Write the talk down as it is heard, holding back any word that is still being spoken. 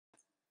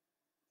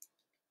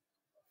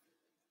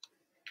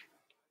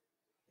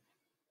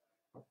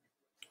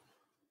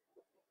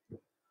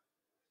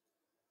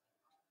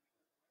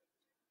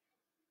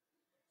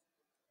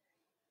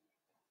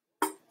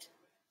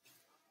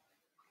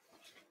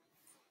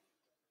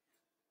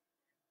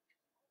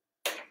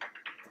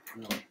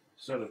No,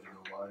 set it to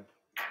go live.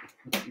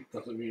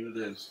 Doesn't mean it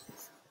is.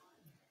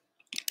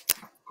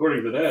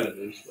 According to that, it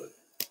is, but.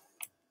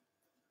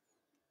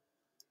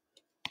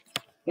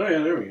 Oh, yeah,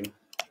 there we go.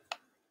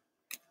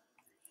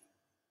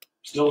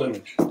 Still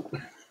image.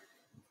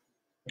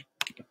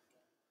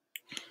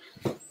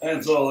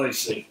 That's all I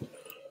see.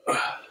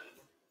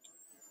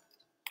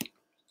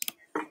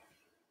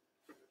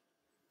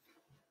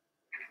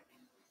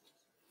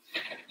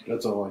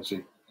 That's all I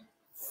see.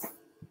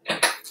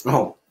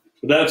 Oh.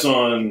 But that's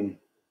on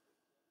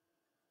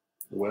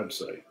the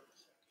website.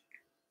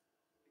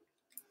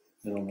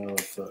 I don't know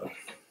if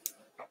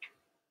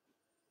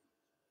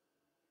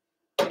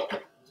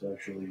it's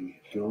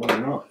actually going or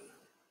not.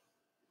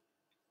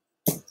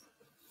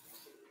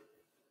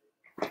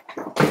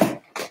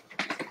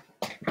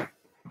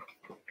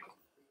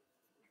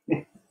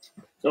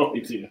 Oh,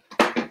 I see it.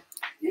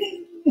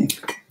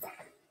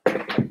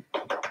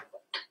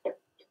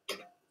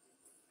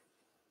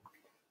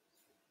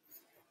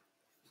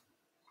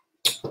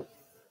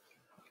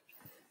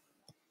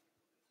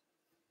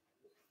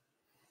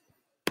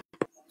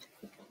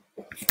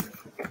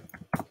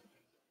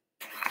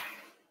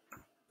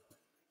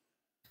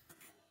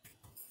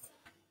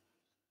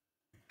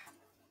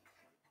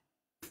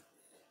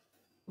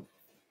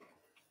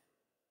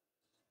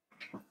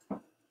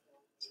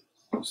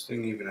 This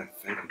thing even have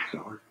phantom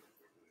power?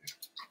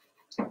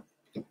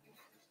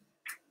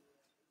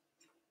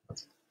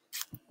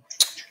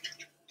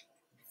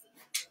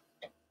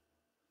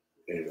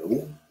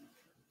 No.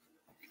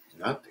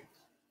 Nothing.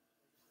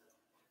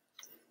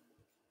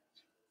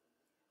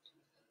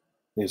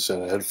 Need a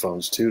set of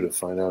headphones too to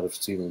find out if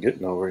it's even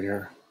getting over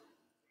here.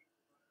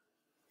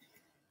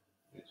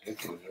 There's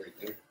headphones right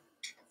there.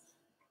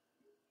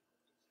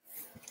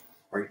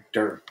 Right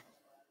there.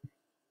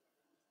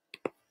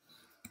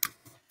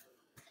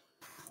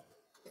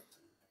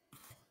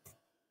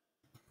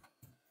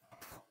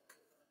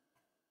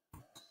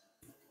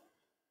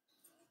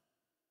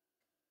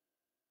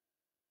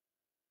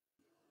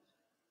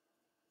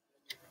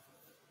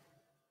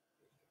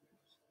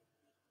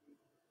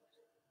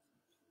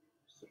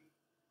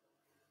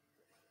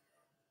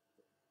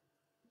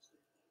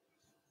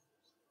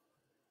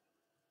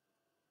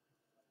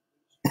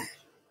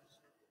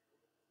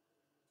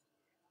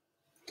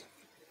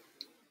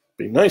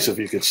 Be nice if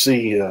you could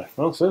see.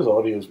 Well, it says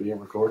audio is being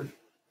recorded.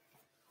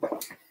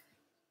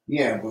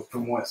 Yeah, but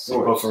from what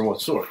source? Oh, from what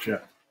source?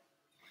 Yeah.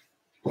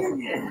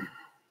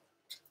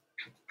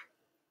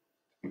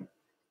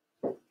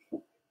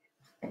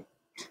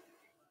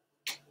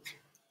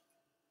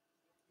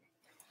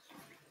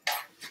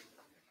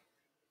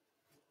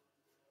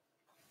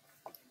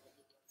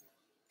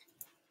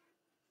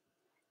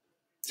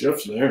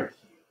 Jeff's there.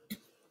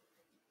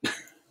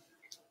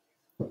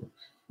 What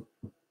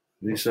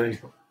did he say?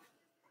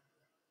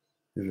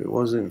 If it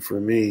wasn't for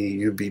me,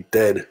 you'd be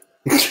dead.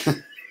 If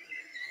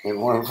it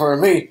weren't for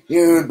me,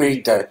 you'd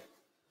be dead.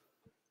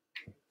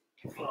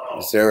 Oh.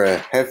 Is there a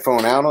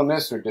headphone out on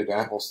this, or did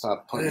Apple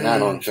stop putting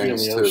that on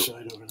things on the other too?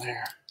 side over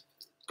there.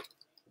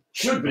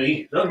 Should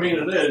be. Doesn't mean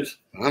it is.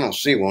 I don't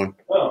see one.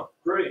 Oh,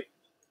 great.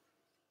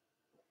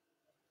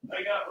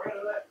 I got rid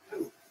of that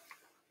too.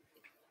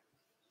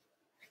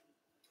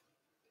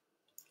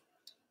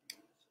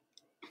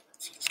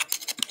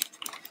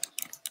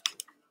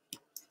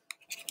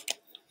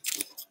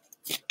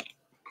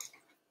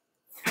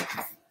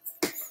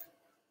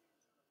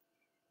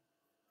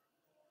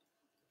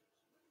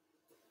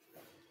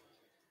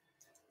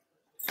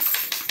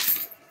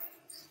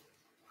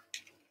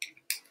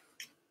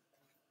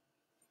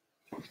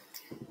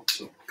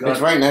 It's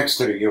right next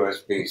to the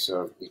USB,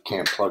 so you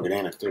can't plug it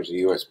in if there's a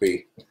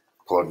USB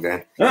plugged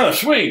in. Oh,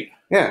 sweet.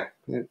 Yeah,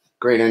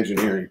 great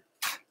engineering.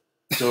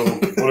 So,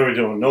 what are we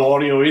doing? No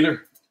audio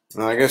either?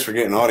 Well, I guess we're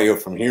getting audio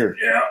from here.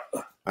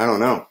 Yeah. I don't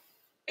know.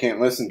 Can't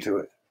listen to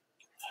it.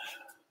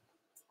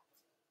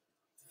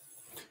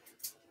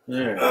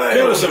 There.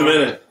 Give us a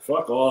minute.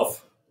 Fuck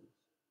off.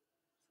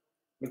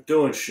 We're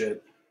doing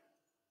shit.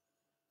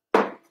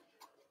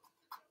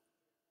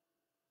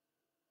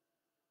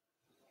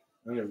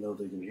 I don't even know if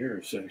they can hear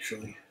us,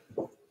 actually.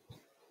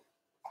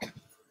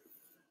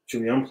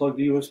 Should we unplug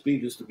the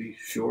USB just to be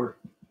sure?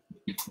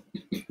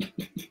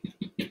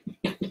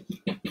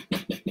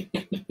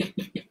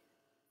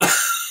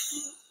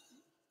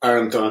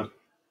 I'm done.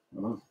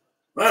 Oh.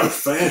 That was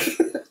fast.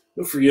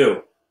 Good for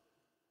you.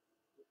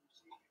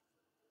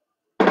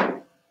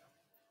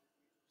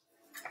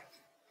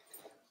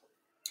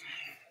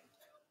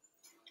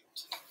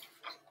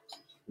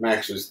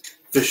 Max's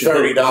Fishing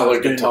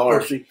 $30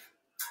 guitar.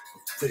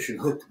 Fishing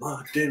hook,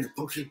 my dinner,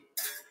 pussy.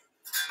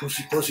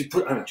 Pussy, pussy,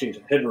 pussy. I'm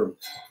changing headroom.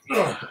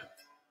 Ugh.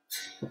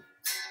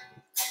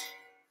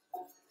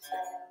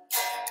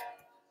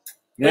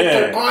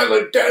 Is the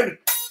pilot dead?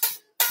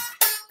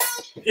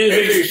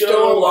 Is he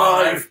still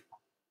alive?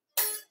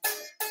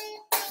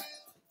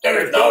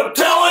 There's no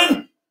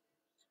telling!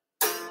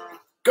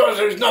 Because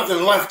there's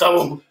nothing left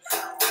of him.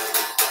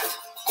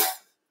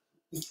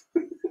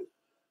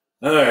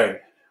 Alright.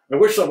 I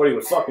wish somebody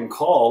would fucking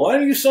call. Why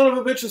do you son of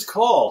a bitches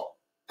call?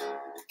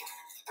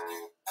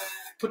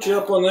 Put you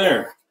up on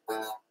there.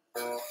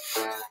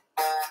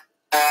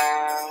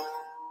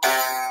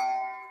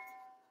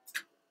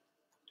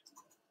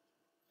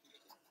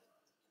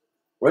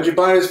 What'd you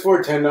buy this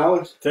for? $10?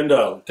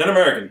 $10. 10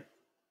 American.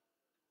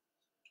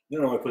 You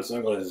don't know I put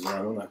sunglasses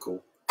on. I'm not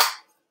cool.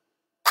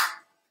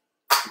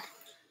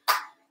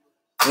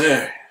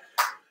 There.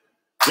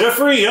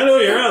 Jeffrey, I know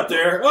you're out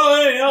there. Oh,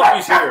 hey,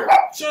 Alfie's here.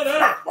 Shut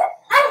up.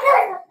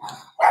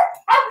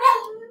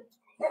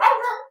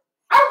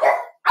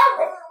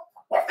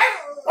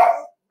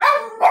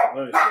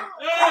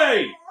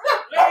 Hey!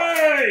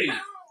 Hey!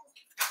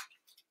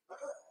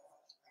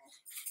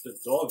 The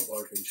dog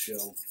barking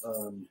show.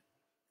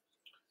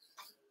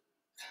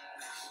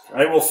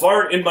 I will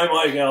fart in my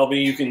mic,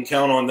 Albie. You can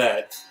count on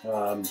that.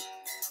 I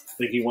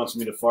think he wants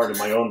me to fart in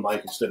my own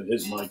mic instead of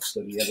his mics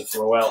that he had to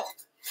throw out.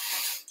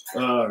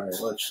 All right,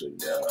 let's see.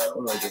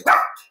 What do I do?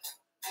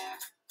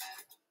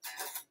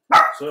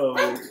 So,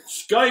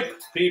 Skype,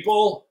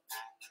 people.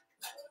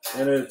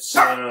 And it's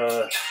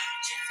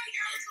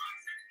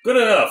good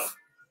enough.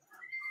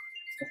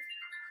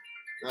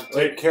 Now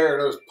take care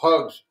of those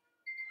pugs.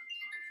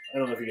 I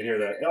don't know if you can hear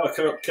that.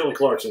 Oh, Kelly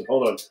Clarkson.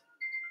 Hold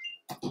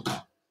on.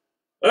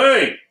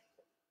 Hey!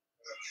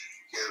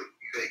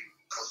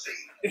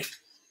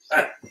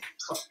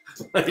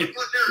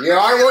 Yeah,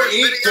 I want to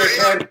eat,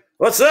 dickhead.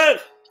 What's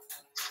that?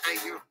 Hey,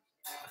 you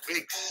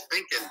big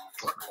stinking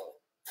butthole.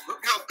 Look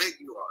how big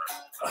you are.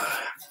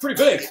 Pretty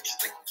big. Big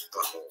stinking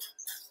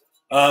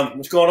butthole.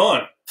 What's going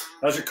on?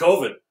 How's your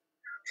COVID?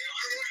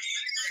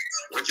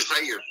 What'd you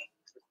say you're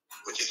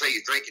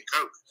drinking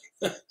Coke?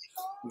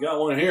 You got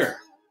one here.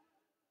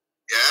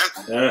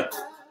 Yeah? Yeah.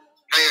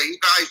 Hey, are you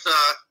guys,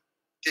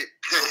 did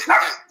you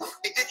guys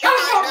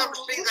ever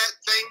see that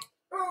thing?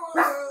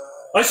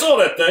 I saw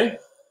that thing.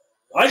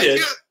 I did.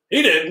 You?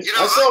 He didn't. You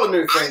know, I saw the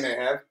new thing they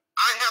have.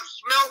 I have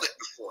smelled it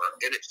before,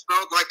 and it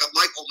smelled like a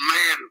Michael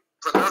Mann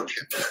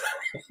production.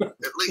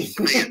 At least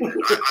to me, it did. I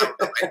don't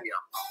know, maybe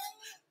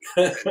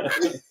I'm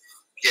wrong.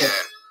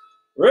 Yeah.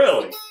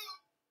 Really?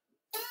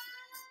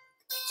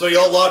 So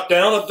y'all locked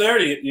down up there?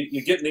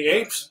 You getting the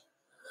apes?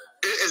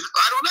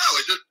 I don't know.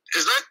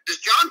 Is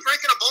John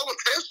drinking a bowl of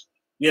piss?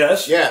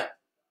 Yes. Yeah.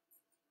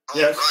 Oh,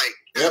 Yes. right.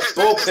 Yep,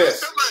 bull Is piss.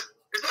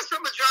 that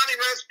some of Johnny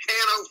Red's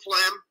cano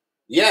phlegm?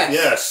 Yes.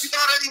 Yes. You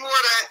got any more of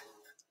that?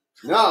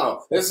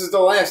 No, this is the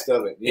last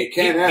of it. You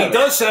can't have He it.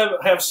 does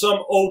have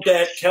some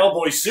Odat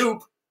cowboy soup.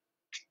 Well,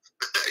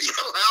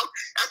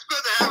 that's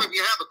good to have if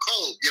you have a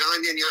cold,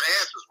 and then your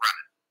ass is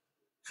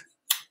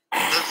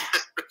running.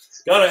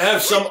 Gotta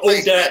have some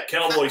Odat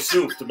cowboy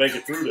soup to make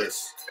it through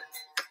this.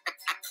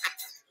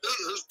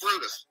 Who's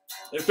Brutus?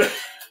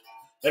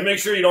 And make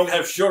sure you don't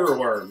have sugar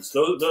worms.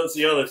 That's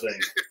the other thing.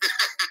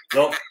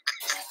 Don't. Hey,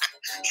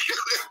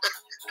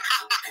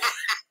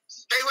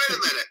 wait a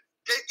minute.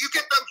 You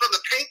get them from the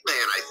Paint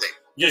Man, I think.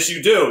 Yes,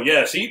 you do.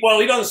 Yes, he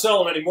doesn't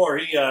sell them anymore.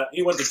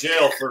 He went to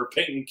jail for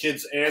painting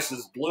kids'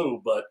 asses blue.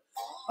 But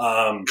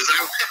Well,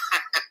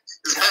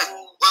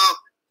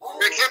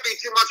 there can't be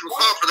too much of a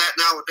call for that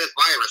now with this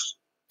virus,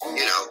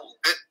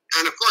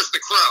 and of course the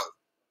Crow.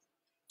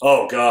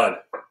 oh God,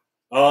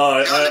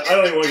 I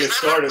don't even want to get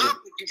started.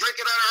 You drink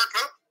it out of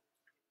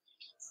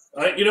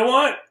her cup? You know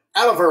what?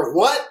 Out of her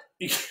what?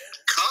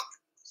 Cup?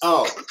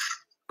 Oh.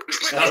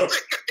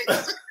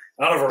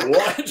 Out of her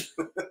what? You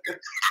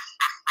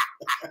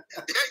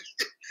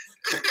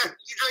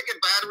drinking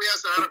battery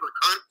acid out of her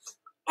cunt?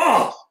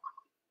 Oh,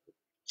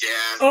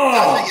 Yeah,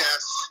 Oh.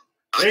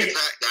 that's a yes.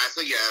 That's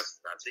a yes.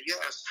 That's a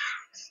yes.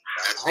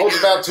 That's a Holds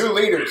yes. about 2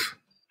 liters.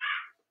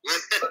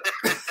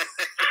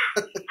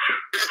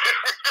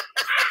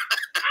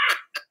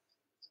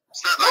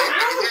 It's not like I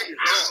can hear your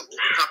dog.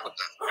 What's up with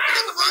that? You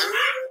got the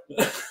virus?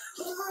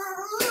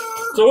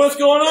 so what's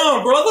going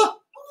on, brother?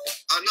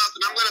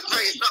 Nothing. I'm going to tell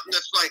you something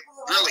that's like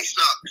really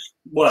sucks.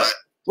 What?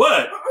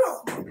 What?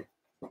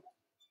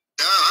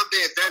 No, I'm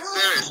being dead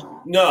serious.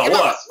 No, You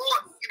what?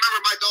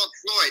 remember my dog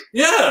Floyd?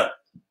 Yeah.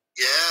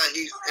 Yeah,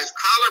 his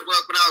collar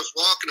broke when I was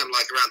walking him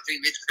like around 3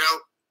 weeks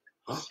ago.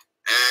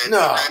 And No.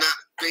 ran out the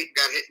street and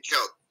got hit and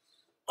choked.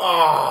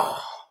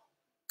 Oh.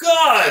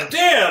 God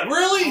damn,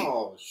 really?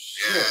 Oh,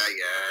 shit.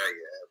 Yeah.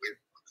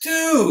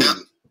 Dude.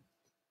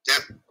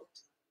 Yep.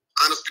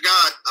 Honest to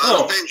God.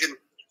 Honest engine.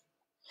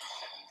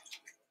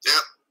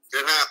 Yep.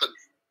 It happened.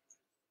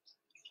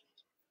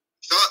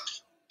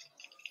 Sucks.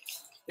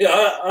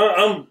 Yeah,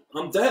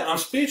 I'm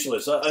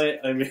speechless. I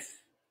mean,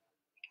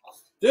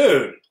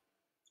 dude,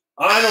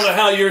 I don't know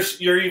how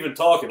you're even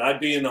talking. I'd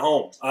be in the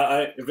home.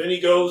 If any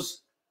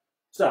goes,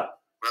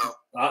 stop.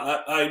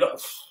 Well,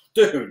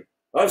 Dude,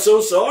 I'm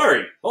so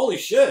sorry. Holy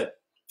shit.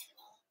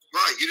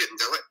 why? You didn't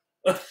do it.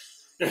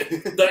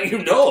 That you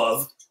know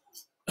of.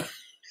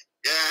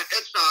 Yeah,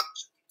 it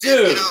sucks.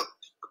 Dude.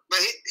 But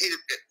he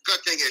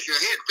good thing is, he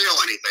didn't feel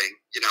anything.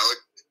 It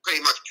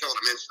pretty much killed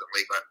him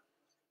instantly. But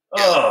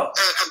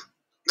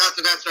not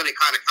that that's any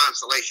kind of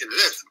consolation. It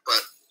isn't.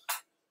 But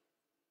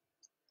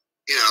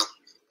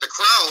the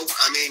Crow.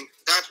 I mean,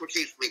 that's what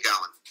keeps me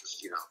going.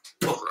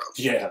 The Crow.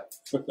 Yeah.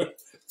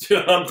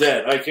 Dude, I'm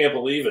dead. I can't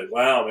believe it.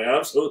 Wow, man.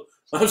 I'm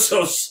I'm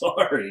so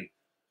sorry.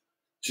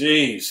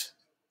 Jeez.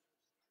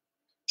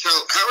 So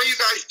how are you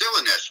guys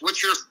doing this?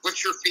 What's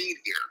your feed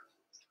here?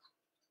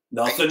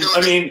 Nothing.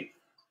 I mean,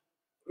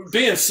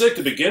 being sick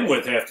to begin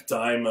with half the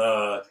time,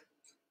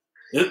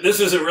 this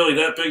isn't really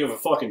that big of a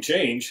fucking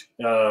change.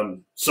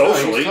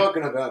 Socially. No, he's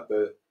talking about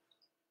the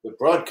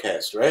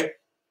broadcast, right?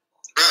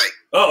 Right.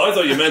 Oh, I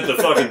thought you meant the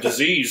fucking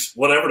disease,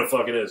 whatever the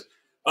fuck it is.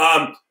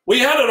 We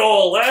had it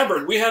all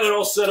elaborate. We had it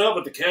all set up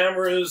with the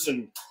cameras,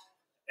 and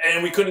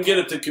we couldn't get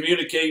it to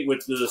communicate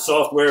with the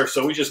software,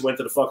 so we just went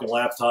to the fucking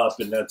laptop,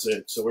 and that's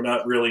it. So we're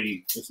not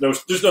really,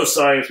 there's no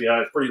science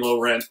behind it. It's pretty low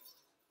rent.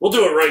 We'll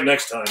do it right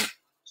next time.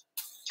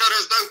 So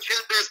there's no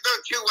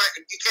two-way,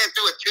 you can't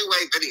do a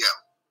two-way video.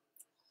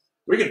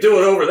 We could do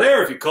it over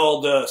there if you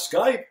called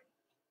Skype.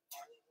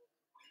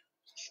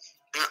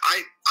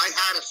 I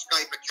had a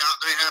Skype account,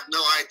 and I have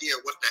no idea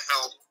what the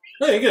hell.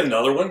 Hey, you get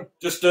another one.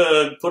 Just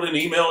put an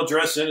email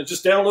address in it.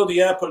 Just download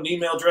the app, put an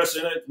email address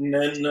in it, and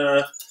then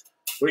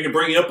we can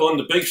bring you up on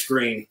the big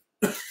screen.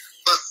 But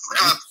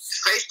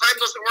FaceTime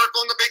doesn't work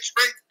on the big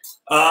screen?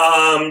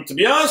 To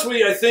be honest with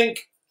you, I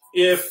think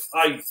if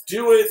I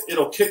do it,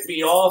 it'll kick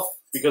me off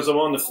because I'm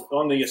on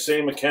the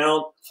same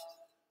account.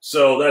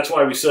 So that's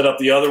why we set up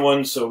the other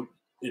one, so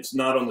it's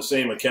not on the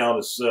same account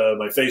as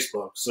my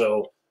Facebook.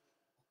 So,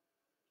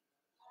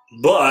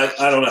 but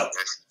I don't know.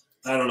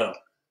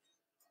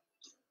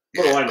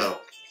 What do I know?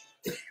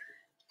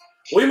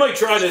 We might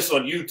try this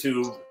on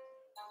YouTube,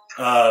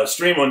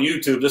 stream on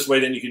YouTube. This way,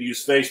 then you can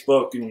use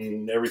Facebook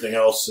and everything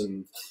else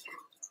and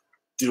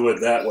do it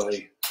that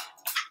way.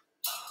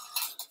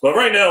 But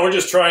right now, we're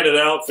just trying it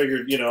out.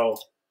 Figured,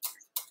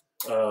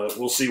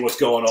 we'll see what's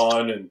going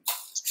on and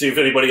see if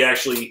anybody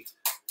actually.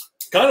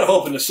 Kind of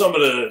hoping that some of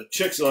the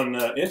chicks on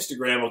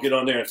Instagram will get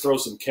on there and throw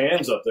some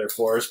cans up there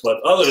for us.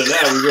 But other than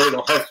that, we really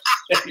don't have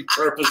any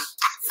purpose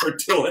for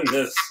doing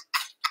this.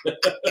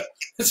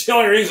 That's the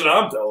only reason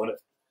I'm doing it.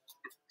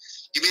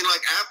 You mean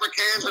like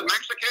Africans and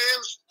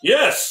Mexicans?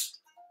 Yes,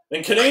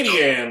 and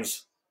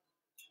Canadians.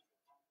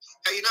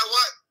 Hey, you know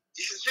what?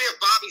 You should see if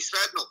Bobby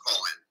Seddon will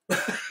call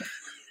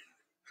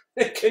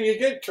in. Can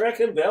you track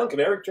him down? Can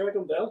Eric track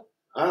him down?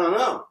 I don't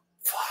know.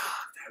 Fuck,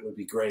 that would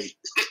be great.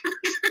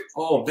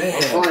 Oh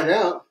man! I'll find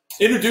out.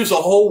 Introduce a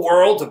whole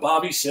world to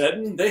Bobby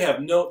Seddon. They're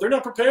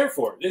not prepared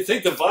for it. They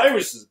think the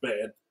virus is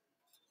bad.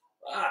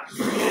 Ah.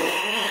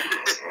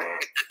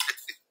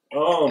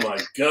 Oh my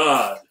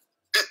god.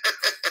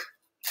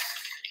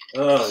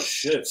 Oh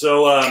shit.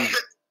 So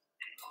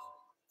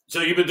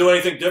you've been doing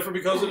anything different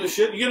because of this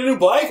shit? You get a new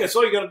bike? I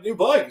saw you got a new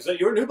bike. Is that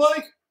your new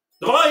bike?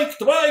 The bike.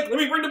 Let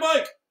me bring the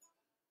bike.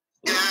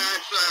 Yeah,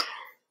 it's a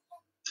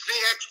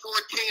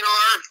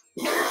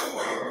ZX14R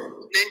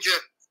Ninja.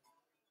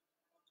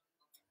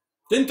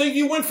 Didn't think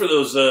you went for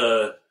those.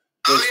 Oh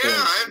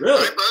yeah, really?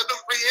 I rode them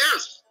for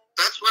years.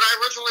 That's what I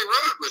originally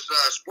rode was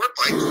sport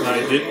bikes.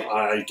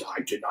 I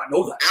did not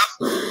know that. Yep.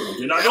 I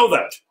did not know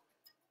that.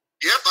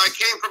 Yep, I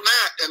came from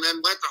that and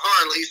then went to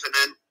Harleys and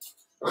then,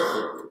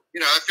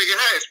 I figured,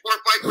 hey, a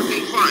sport bike would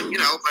be fun,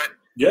 but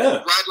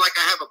yeah, ride like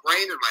I have a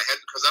brain in my head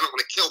because I don't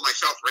want to kill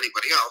myself or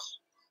anybody else.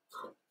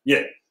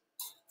 Yeah.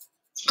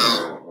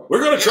 So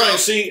we're gonna try and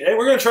see. Hey,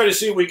 we're gonna try to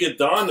see if we get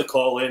Don to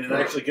call in and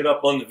actually get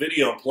up on the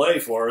video and play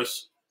for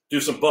us. Do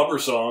some bumper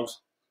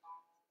songs.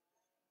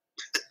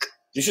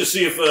 You should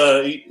see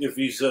if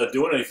he's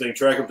doing anything.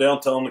 Track him down,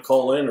 tell him to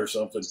call in or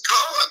something.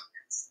 Call him.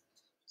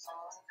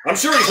 I'm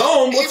sure he's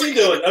home. What's he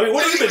doing? I mean,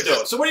 what have you been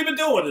doing? So what have you been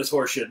doing with this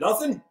horse shit?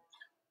 Nothing?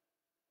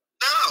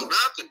 No,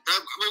 nothing. I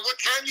mean, what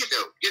can you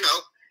do?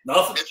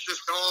 Nothing. It's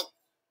just all,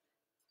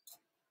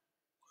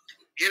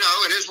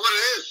 it is what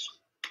it is.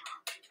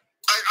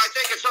 I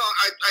think it's all,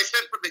 I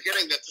said from the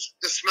beginning that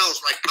this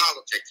smells like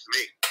politics to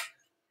me.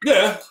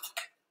 Yeah.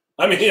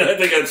 I mean, I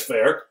think that's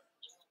fair.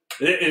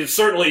 It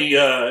certainly,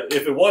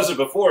 if it wasn't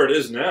before, it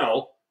is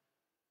now.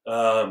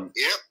 Yep.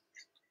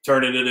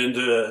 Turning it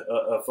into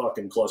a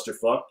fucking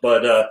clusterfuck.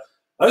 But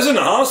I was in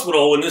the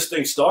hospital when this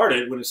thing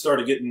started, when it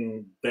started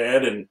getting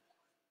bad, and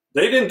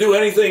they didn't do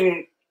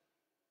anything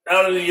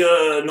out of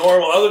the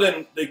normal, other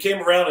than they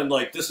came around and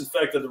like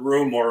disinfected the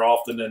room more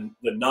often than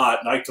not,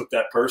 and I took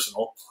that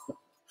personal.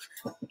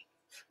 When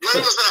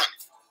was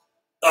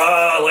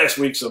that? Last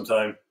week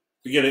sometime,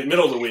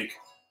 middle of the week.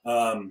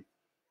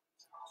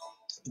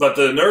 But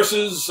the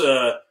nurses,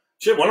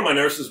 one of my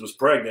nurses was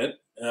pregnant.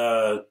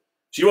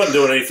 She wasn't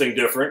doing anything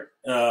different.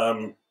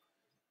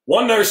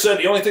 One nurse said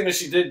the only thing that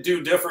she did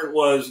do different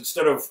was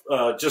instead of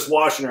just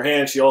washing her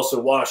hands, she also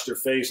washed her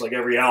face like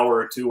every hour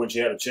or two when she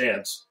had a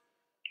chance.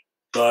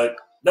 But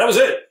that was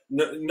it.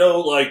 No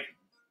like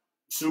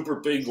super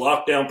big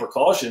lockdown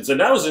precautions.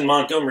 And that was in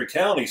Montgomery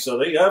County, so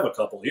they have a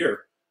couple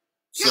here.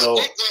 So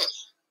yeah, take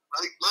this.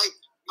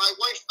 My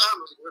wife's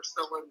family, they're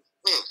still in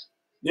Japan.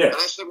 Yeah. And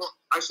I said,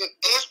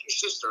 ask your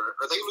sister,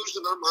 are they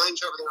losing their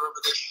minds over there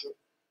over this shit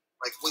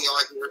like we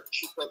are here?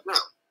 She said, no.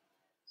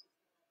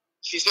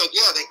 She said,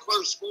 yeah, they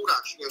closed school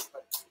down. She goes,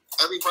 but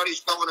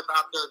everybody's going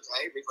about their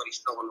day. Everybody's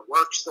going to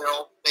work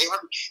still. They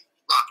haven't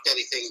locked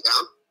anything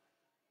down.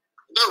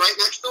 They're right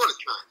next door to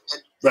China.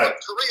 And right.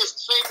 Korea's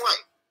the same way.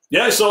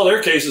 Yeah, I saw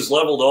their cases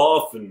leveled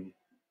off, and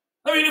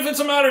I mean, if it's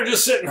a matter of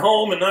just sitting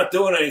home and not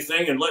doing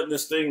anything and letting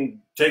this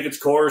thing take its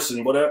course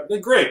and whatever,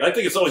 then great. I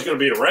think it's always going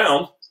to be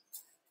around.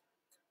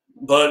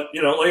 But,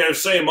 you know, like I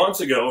was saying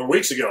months ago or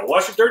weeks ago,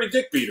 wash your dirty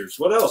dick beaters.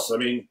 What else? I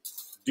mean,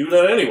 do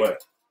that anyway.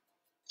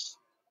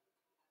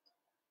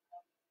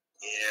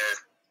 Yeah.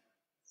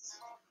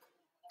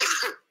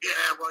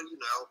 Yeah, well, you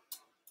know.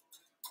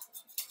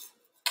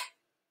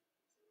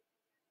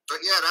 But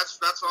yeah, that's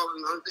all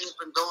another thing that's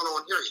been going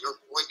on here. You know,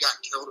 the boy got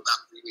killed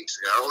about 3 weeks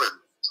ago, and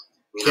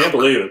you know, Can't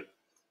believe it.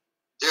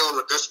 dealing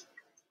with this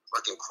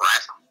fucking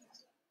crap,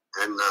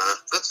 and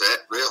that's it,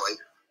 really.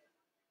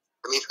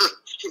 I mean,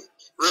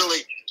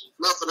 really,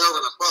 nothing over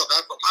and above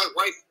that. But my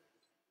wife,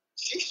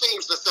 she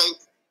seems to think,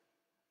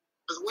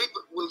 because when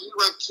we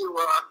went to,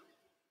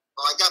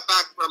 I got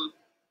back from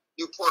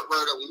Newport,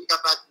 Rhode Island. When we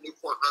got back to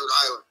Newport, Rhode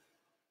Island,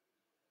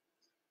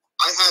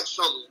 I had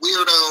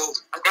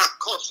I got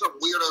caught some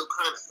weirdo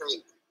kind of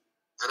thing.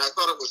 And I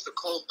thought it was the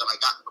cold that I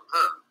got from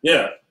her.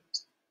 Yeah.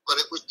 But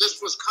this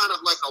was kind of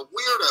like a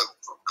weirdo.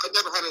 I'd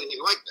never had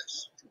anything like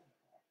this.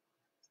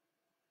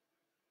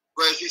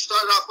 Whereas you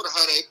started off with a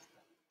headache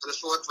and a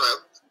sore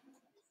throat.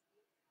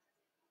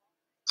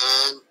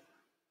 And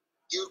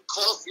you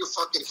cough your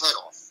fucking head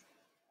off.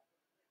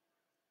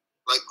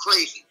 Like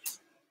crazy.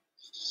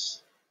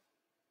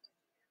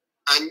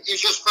 And you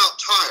just felt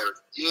tired.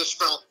 You just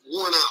felt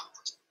worn out.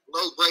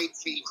 Low-grade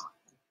fever.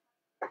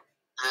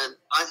 And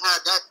I had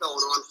that going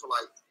on for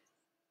like,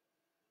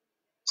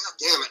 God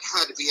damn, it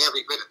had to be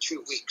every bit of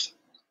 2 weeks.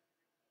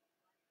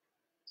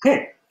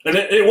 And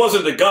it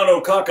wasn't the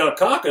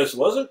gonococcus,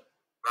 was it?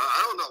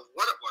 I don't know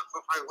what it was,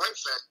 but my wife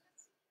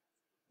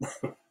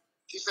said,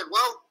 she said,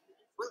 well,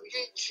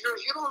 she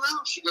goes, you don't know.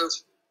 She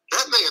goes,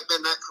 that may have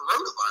been that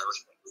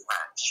coronavirus that we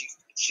had.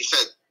 She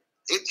said,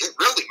 it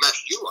really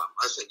messed you up.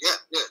 I said, yeah,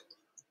 it did.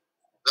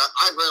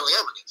 I rarely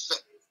ever get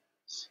sick.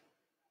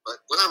 But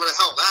whatever the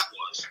hell that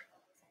was.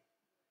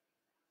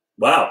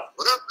 Wow.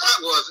 Whatever that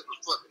was, it was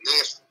fucking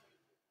nasty.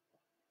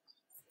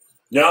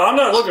 Yeah, I'm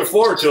not looking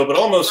forward to it, but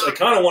almost I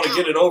kind of want to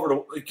get it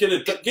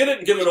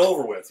and get it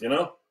over with, you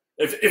know?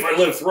 If I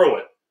live through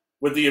it.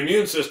 With the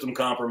immune system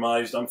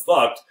compromised, I'm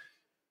fucked.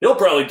 He'll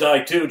probably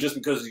die too just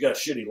because he's got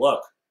shitty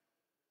luck.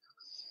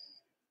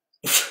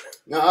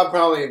 No, I'll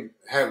probably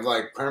have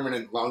like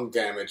permanent lung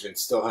damage and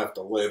still have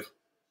to live.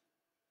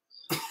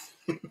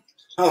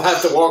 I'll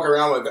have to walk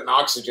around with an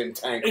oxygen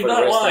tank He's for the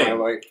not rest lying. of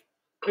my life.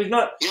 He's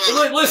not.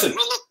 Yeah. Listen,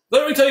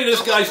 let me tell you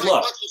this guy's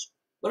luck.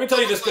 Let me tell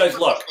you this guy's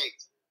luck.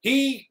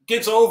 He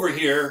gets over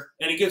here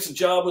and he gets a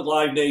job with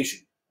Live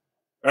Nation.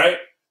 Right?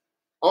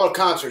 All the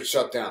concerts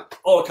shut down.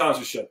 All the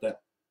concerts shut down.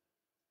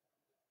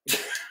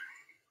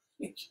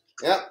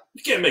 Yeah.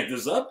 You can't make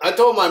this up. I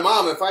told my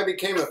mom if I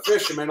became a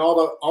fisherman, all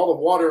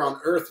the water on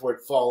Earth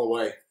would fall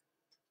away.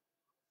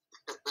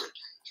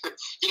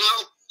 You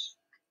know,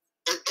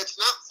 it's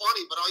not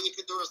funny, but all you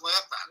can do is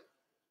laugh at it.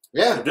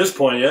 Yeah. At this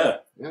point, yeah.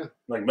 Yeah.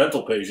 Like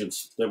mental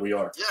patients that we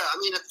are. Yeah, I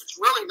mean, it's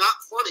really not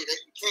funny that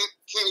you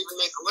can't even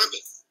make a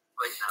living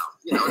right now.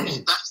 You know,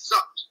 that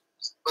sucks.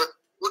 But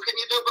what can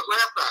you do but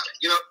laugh at it?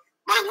 You know,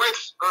 my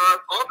wife's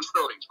office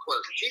building's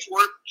closed. She's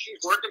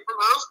working from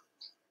home.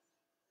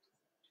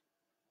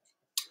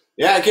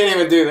 Yeah, I can't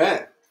even do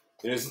that.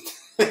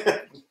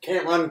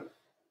 Can't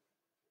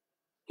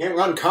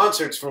run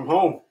concerts from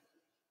home.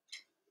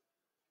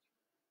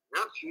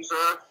 Yeah, she's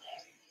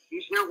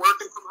here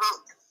working from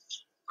home.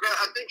 Yeah,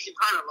 I think she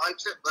kind of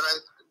likes it, but I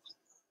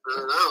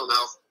don't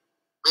know.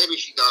 Maybe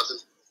she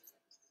doesn't.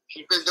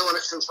 She's been doing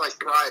it since like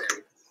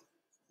Friday.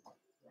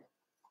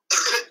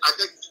 I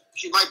think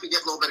she might be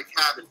getting a little bit of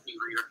cabin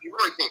fever here. You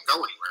really can't go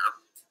anywhere.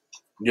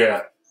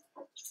 Yeah.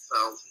 So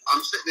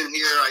I'm sitting in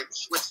here. I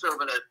switched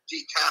over to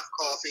decaf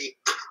coffee.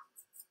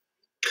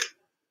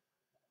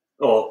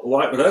 Oh,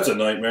 well, that's a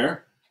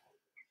nightmare.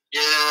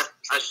 Yeah,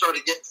 I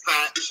started getting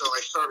fat, so I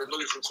started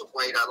losing some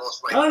weight. I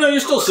lost like. I don't know. You're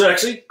still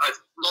sexy.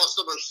 I've lost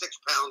almost 6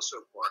 pounds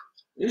so far.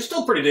 You're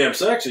still pretty damn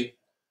sexy.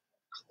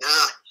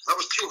 Yeah, that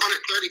was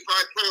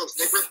 235 pounds,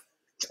 nigga.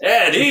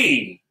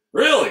 Eddie,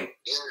 really?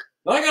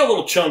 Yeah. I got a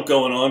little chunk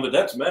going on, but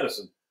that's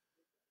medicine.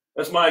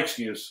 That's my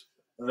excuse.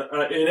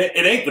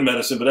 It ain't the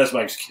medicine, but that's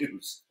my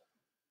excuse.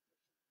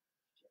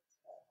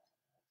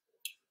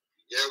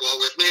 Yeah, well,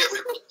 with me, it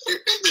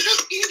was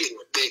just eating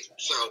with me.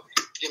 So,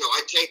 you know,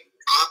 I take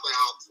Papa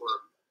out for,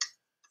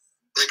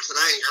 like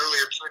today,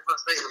 earlier,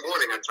 first thing in the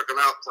morning, I took him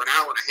out for an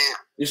hour and a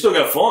half. You still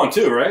got Fawn,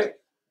 too, right?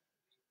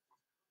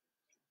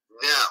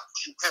 Yeah,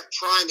 she kept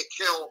trying to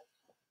kill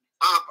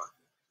Papa.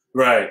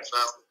 Right. So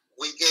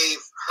we gave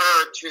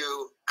her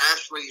to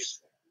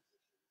Ashley's,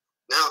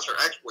 now it's her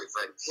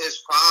ex-boyfriend, his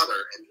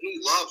father, and he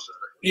loves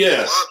her.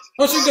 Yeah.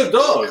 Oh, she's a good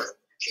dog.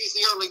 She's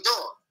the only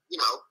dog, you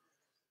know.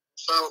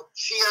 So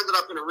she ended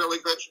up in a really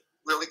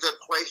good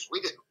place.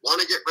 We didn't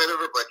want to get rid of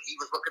her, but he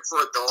was looking for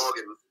a dog,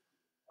 and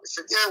I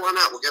said, yeah, why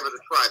not? We'll give it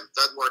a try. If it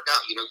doesn't work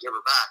out, you know, give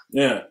her back.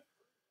 Yeah.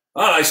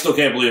 I still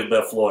can't believe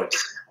Beth Floyd.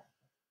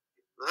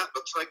 That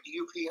looks like the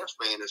UPS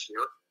man is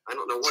here. I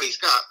don't know what he's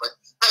got, but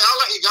hey, I'll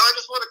let you go. I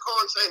just want to call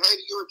and say hey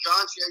to you and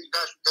John, see how you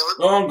guys are doing.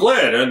 Well, I'm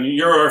glad. And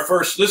you're our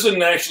first. This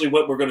isn't actually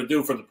what we're going to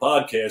do for the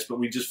podcast, but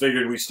we just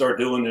figured we'd start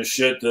doing this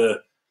shit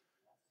to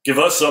give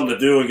us something to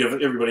do and give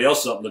everybody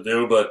else something to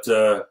do. But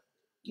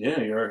yeah,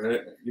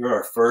 you're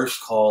our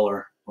first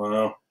caller.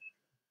 Wow.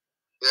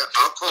 Yeah,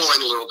 I'll call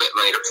in a little bit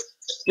later.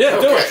 Yeah,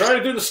 do it. Try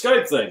to do the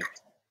Skype thing.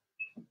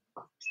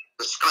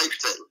 The Skype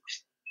thing.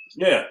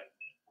 Yeah.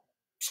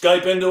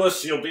 Skype into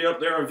us. You'll be up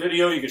there on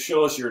video. You can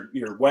show us your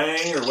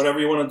wang or whatever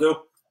you want to do.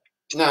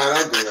 No,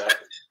 don't do that.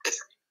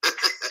 I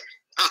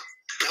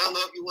don't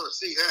know if you want to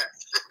see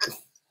that.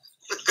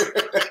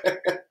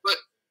 But,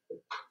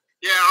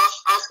 yeah,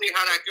 I'll see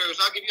how that goes.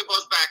 I'll give you a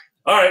buzz back.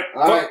 All right.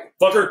 All right.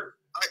 Fucker.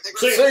 All right,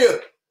 See you.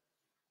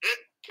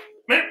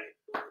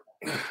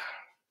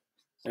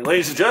 And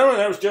ladies and gentlemen,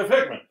 that was Jeff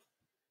Hickman.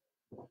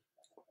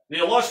 The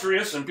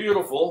illustrious and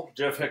beautiful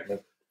Jeff Hickman.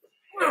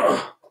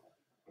 Ugh.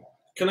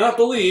 Cannot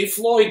believe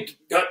Floyd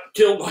got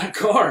killed by a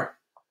car.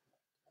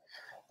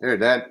 Dude,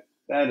 that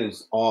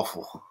is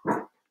awful.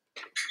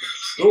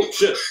 Oh,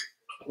 shit.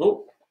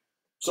 Oh,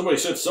 somebody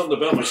said something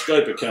about my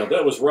Skype account.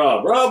 That was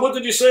Rob. Rob, what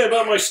did you say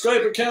about my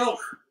Skype account?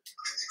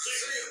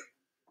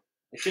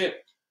 I can't.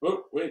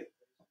 Oh, wait.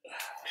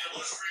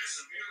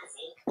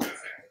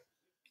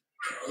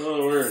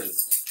 Oh, where is it?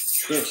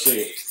 Can't see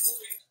it.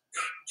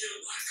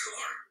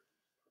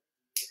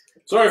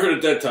 Sorry for the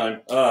dead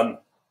time.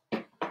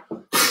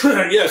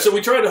 Yeah, so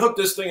we tried to hook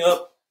this thing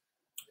up,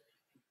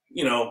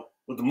 you know,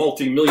 with the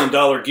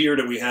multi-million-dollar gear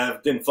that we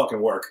have. Didn't fucking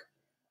work.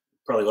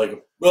 Probably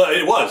like, well,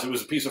 it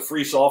was a piece of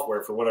free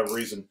software for whatever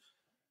reason.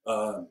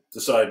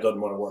 Decided it doesn't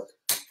want to work.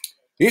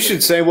 You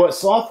should say what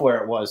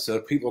software it was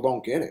so people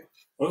don't get it.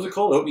 What was it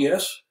called?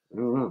 OBS? I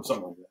don't know.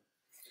 Something like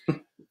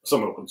that.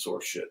 Some open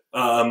source shit.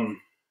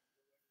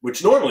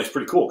 Which normally is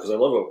pretty cool because I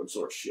love open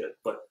source shit.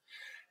 But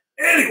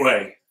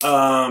anyway,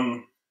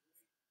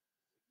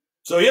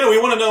 so yeah, we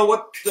want to know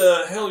what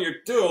the hell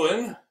you're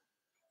doing.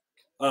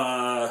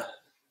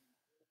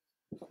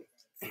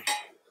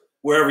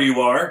 Wherever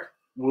you are.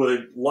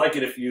 Would like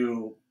it if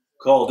you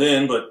called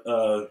in, but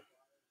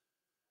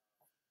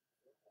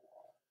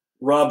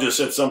Rob just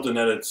said something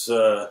that it's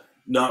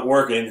not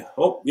working.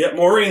 Oh, yeah,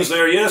 Maureen's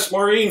there. Yes,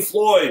 Maureen,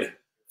 Floyd.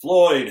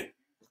 Got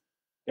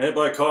hit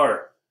by a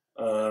car.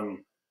 I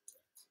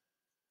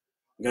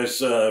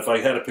guess if I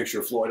had a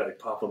picture of Floyd, I'd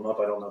pop him up.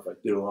 I don't know if I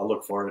do. I'll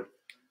look for it.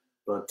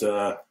 But,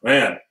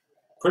 man,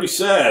 pretty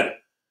sad.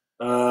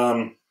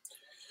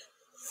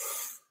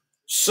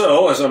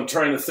 So, as I'm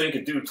trying to think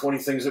and do 20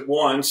 things at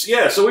once,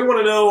 yeah, so we want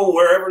to know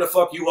wherever the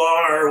fuck you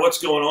are, what's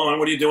going on,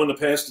 what are you doing to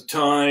pass the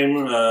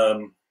time?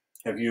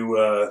 Have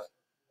you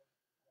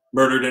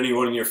murdered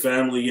anyone in your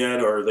family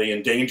yet, or are they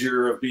in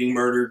danger of being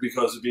murdered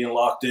because of being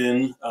locked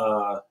in?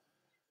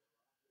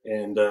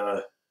 And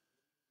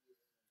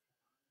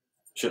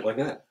shit like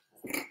that.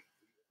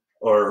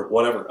 Or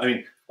whatever. I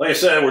mean, like I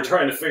said, we're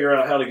trying to figure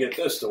out how to get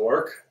this to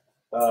work.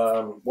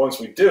 Once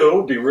we do,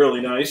 it'd be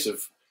really nice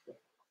if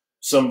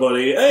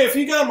somebody, hey, if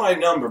you got my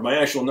number, my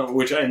actual number,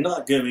 which I am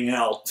not giving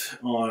out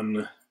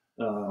on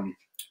La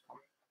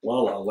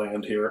La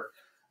Land here,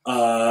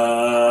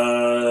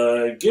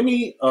 give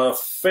me a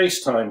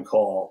FaceTime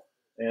call,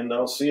 and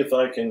I'll see if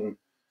I can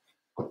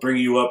bring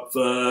you up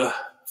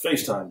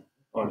FaceTime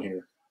on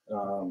here.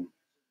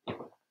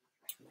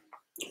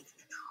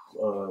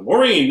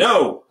 Maureen,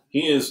 no,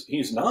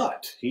 he's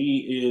not.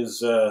 He is,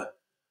 he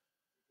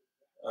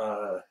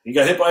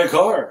got hit by a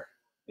car,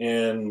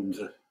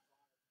 and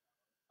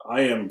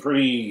I am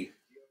pretty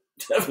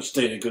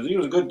devastated because he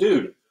was a good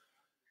dude. In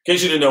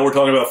case you didn't know, we're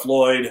talking about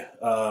Floyd.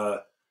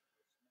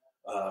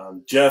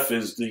 Jeff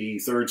is the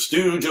third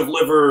stooge of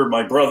Liver,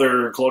 my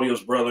brother,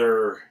 Claudio's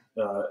brother,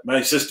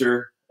 my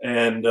sister,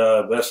 and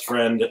best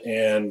friend,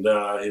 and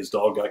his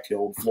dog got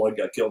killed. Floyd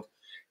got killed.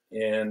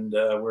 And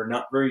we're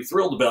not very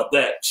thrilled about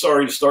that.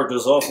 Sorry to start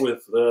this off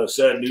with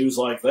sad news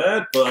like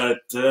that, but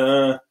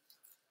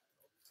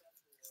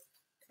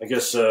I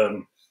guess...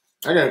 I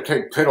gotta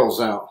take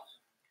Piddles out.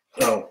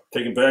 Oh,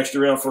 taking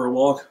Baxter out for a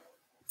walk?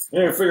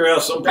 Yeah, figure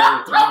out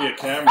sometime to give you a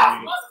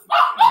camera.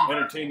 You can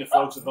entertain the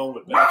folks at home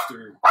with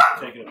Baxter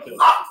taking a pill.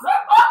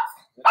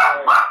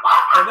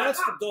 And that's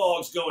the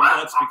dogs going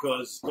nuts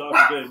because, God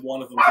forbid,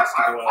 one of them gets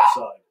to go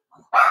outside.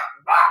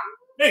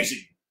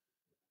 Maisie!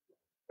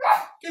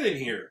 Get in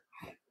here.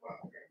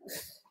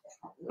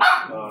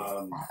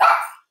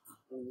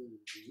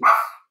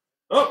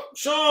 Oh,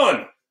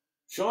 Sean!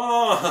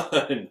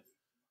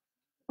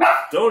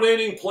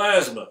 Donating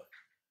plasma.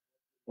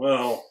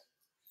 Well,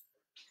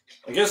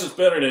 I guess it's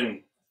better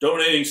than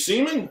donating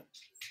semen.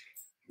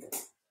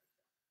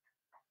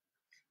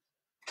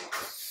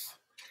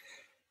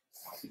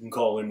 You can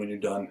call in when you're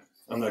done.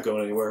 I'm not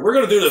going anywhere. We're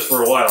going to do this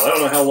for a while. I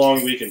don't know how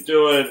long we can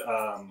do it.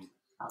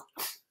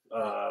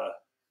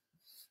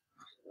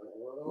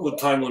 What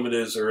time limit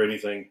is or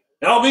anything.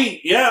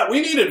 LB, yeah,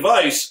 we need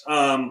advice.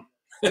 But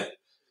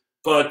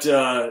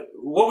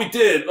what we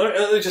did,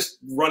 let me just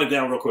run it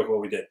down real quick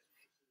what we did.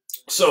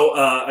 So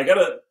I got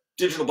a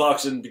digital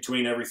box in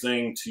between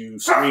everything to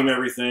stream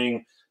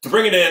everything, to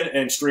bring it in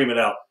and stream it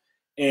out.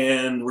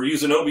 And we're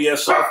using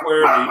OBS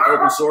software, the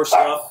open source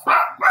stuff.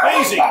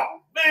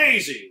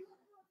 Maisie!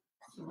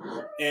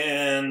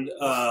 And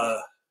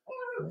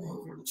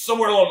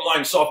somewhere along the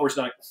line, software's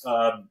not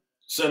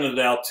sending it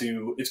out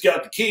to, it's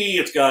got the key,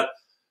 it's got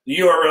the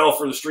URL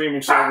for the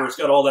streaming server, it's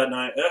got all that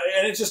night,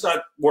 and it's just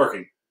not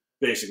working,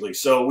 basically.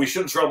 So we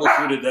should have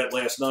troubleshooted that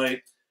last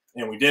night,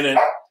 and we didn't.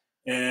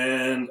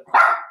 And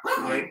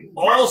I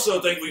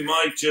also think we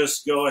might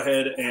just go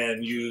ahead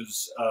and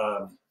use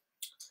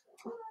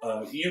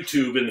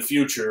YouTube in the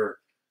future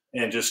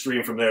and just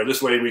stream from there.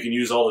 This way we can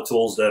use all the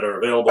tools that are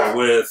available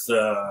with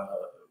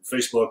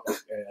Facebook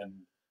and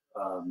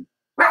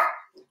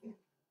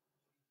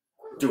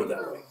do it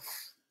that way.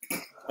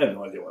 I have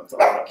no idea what I'm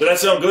talking about. Did that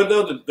sound good,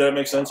 though? Did that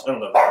make sense? I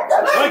don't know.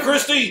 Hi,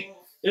 Christy!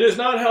 It is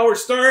not Howard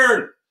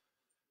Stern!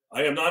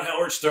 I am not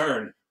Howard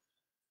Stern.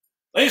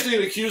 I used to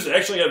get accused,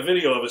 actually I got a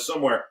video of it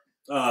somewhere,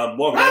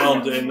 walking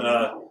around in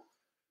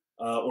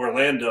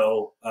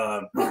Orlando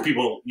with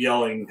people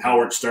yelling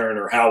Howard Stern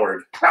or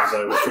Howard as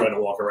I was trying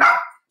to walk around.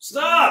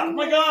 Stop! Oh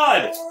my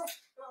God!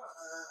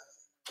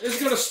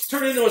 It's going to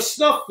turn into a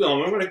snuff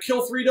film. I'm going to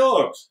kill 3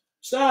 dogs.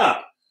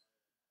 Stop!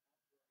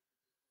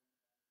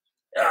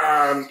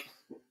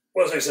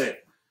 What was I saying?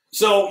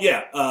 So,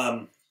 yeah,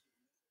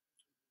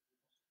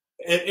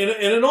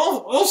 in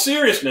all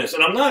seriousness,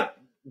 and I'm not,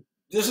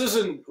 this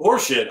isn't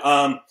horseshit.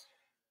 I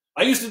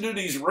used to do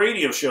these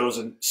radio shows,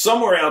 and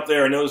somewhere out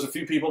there, I know there's a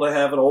few people that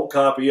have an old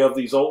copy of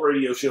these old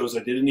radio shows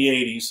I did in the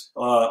 80s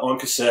on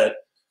cassette,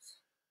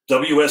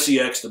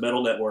 WSEX, the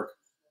Metal Network,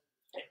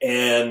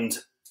 and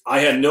I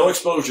had no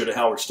exposure to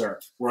Howard Stern.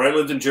 Where I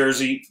lived in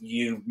Jersey,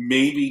 you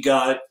maybe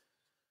got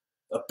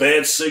a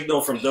bad signal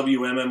from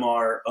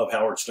WMMR of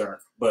Howard Stern,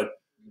 but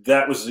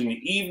that was in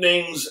the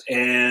evenings,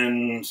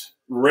 and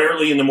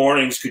rarely in the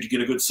mornings could you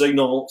get a good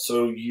signal,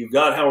 so you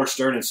got Howard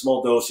Stern in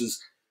small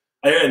doses.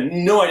 I had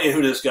no idea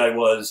who this guy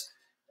was,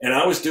 and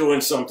I was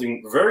doing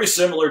something very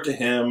similar to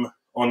him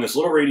on this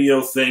little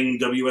radio thing,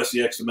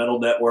 WSEX, the Metal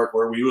Network,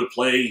 where we would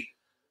play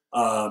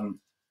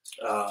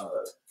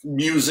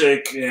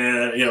music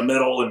and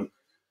metal and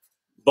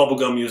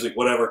bubblegum music,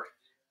 whatever,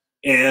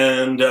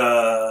 and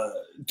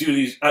do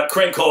these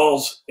crank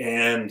calls,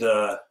 and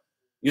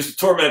used to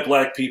torment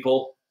black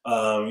people.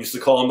 Used to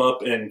call them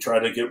up and try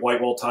to get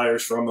white wall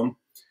tires from them,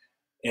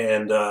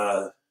 and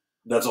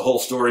that's a whole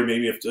story.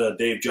 Maybe if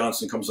Dave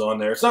Johnson comes on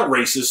there. It's not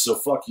racist, so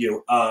fuck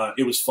you.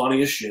 It was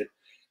funny as shit.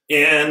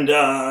 And,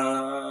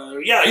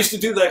 yeah, I used to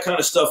do that kind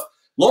of stuff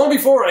long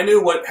before I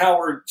knew what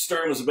Howard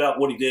Stern was about,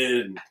 what he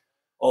did, and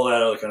all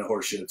that other kind of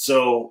horse shit.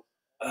 So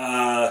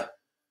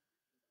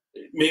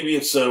maybe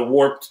it's a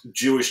warped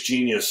Jewish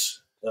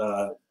genius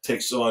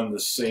takes on the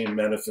same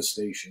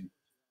manifestation.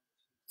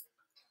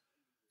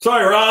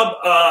 Sorry, Rob.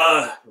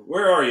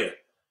 Where are you?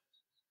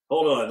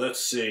 Hold on. Let's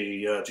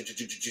see.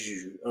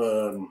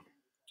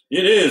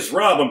 It is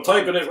Rob. I'm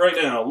typing it right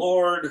now.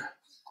 Lord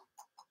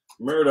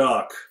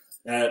Murdok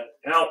at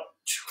out.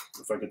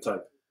 If I could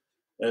type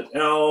at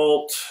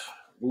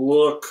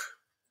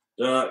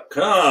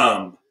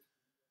outlook.com.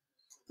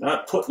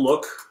 Not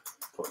putlook.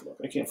 Putlook.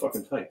 I can't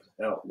fucking type.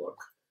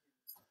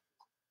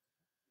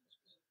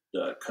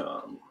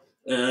 Outlook.com.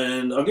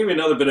 And I'll give you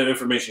another bit of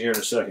information here in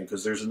a second,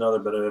 because there's another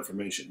bit of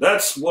information.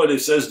 That's what it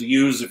says to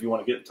use if you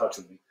want to get in touch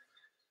with me.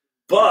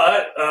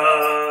 But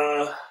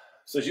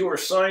says you were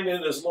signed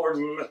in as Lord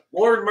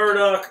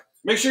Murdok.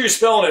 Make sure you're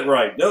spelling it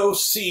right. No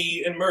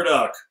C in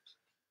Murdok.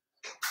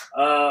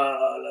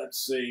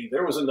 Let's see.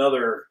 There was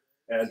another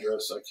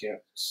address. I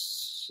can't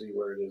see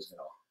where it is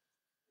now.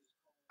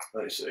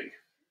 Let me see.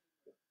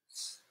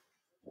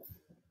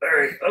 All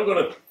right, I'm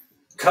going to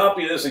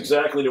copy this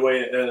exactly the way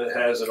it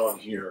has it on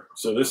here.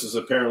 So this is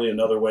apparently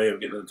another way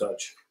of getting in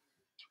touch.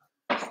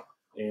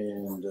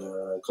 And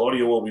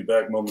Claudio will be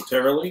back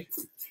momentarily.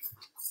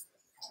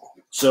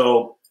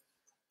 So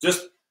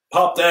just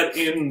pop that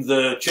in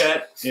the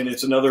chat, and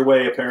it's another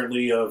way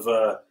apparently of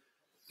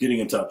getting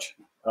in touch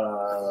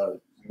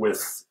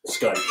with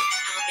Skype.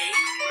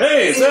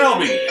 Hey, it's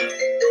Albie.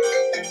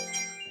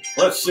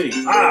 Let's see.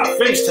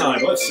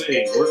 FaceTime. Let's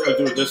see. We're going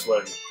to do it this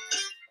way.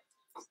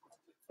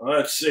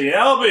 Let's see.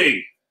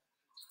 Albie.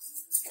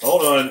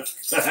 Hold on.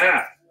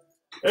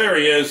 There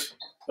he is.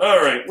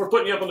 All right. We're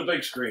putting you up on the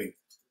big screen.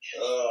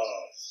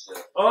 Oh,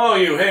 shit. Oh,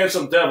 you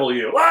handsome devil,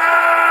 you.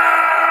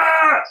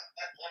 Ah!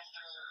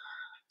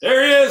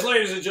 There he is,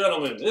 ladies and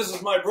gentlemen. This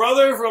is my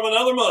brother from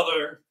another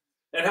mother.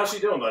 And how's she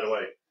doing, by the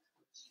way?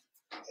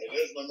 Hey,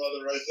 there's my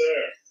mother right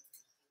there.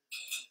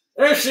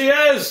 There she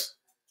is.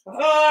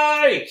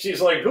 Hi.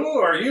 She's like, who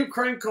are you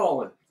crank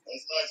calling?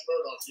 That's nice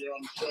Murdok here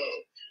on the show.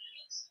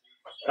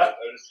 I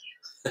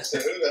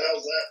said, who the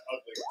hell's that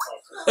ugly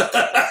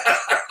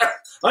fucker?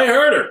 I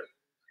heard her.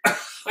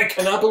 I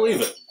cannot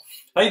believe it.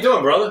 How you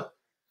doing, brother? All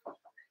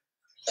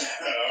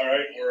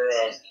right,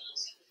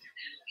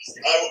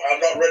 I'm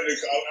not ready to.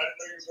 I didn't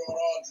know you were going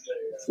on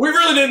today. We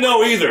really didn't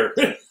know either.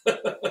 I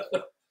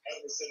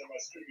was sitting in my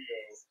studio,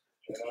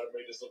 and I'd have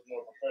made this look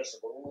more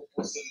professional. But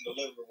we're sitting in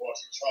the living room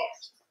watching Chalk.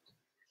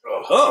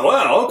 Oh,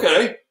 wow,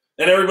 okay.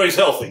 And everybody's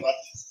healthy.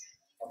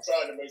 I'm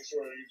trying to make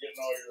sure you're getting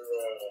all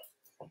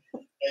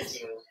your eggs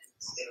in a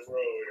row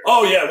here.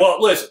 Oh, yeah.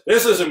 Well, listen,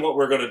 this isn't what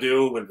we're going to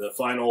do when the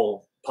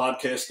final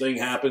podcast thing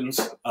happens.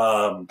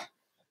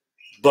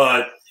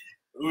 But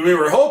we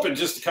were hoping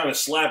just to kind of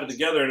slap it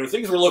together, and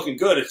things were looking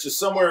good. It's just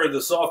somewhere in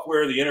the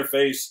software, the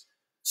interface,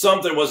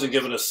 something wasn't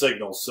giving us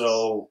signals.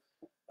 So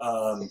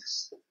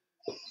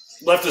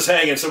left us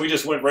hanging, so we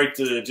just went right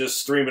to just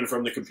streaming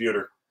from the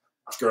computer.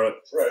 Screw it.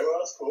 Right, well,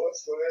 that's cool.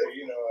 That's cool. Hey,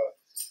 you know,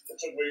 it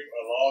took me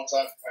a long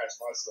time to patch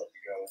my stuff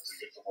together to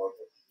get to work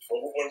with.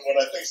 But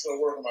what I think's going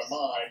to work in my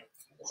mind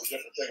is a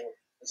different thing.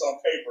 It's on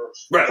paper.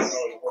 Right. It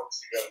always works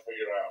together,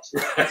 figure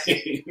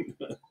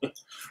it out.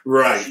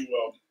 Right.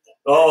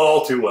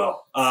 All too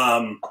well.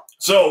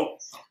 So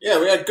yeah,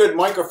 we had good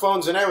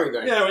microphones and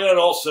everything. Yeah, we had it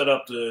all set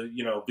up to,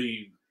 you know,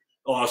 be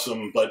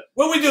awesome. But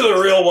when we do the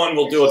real one,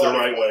 we'll do it the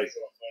right way.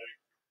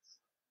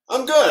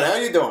 I'm good. How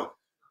you doing? All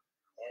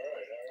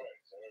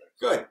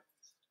right. Good.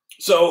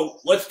 So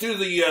let's do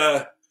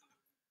the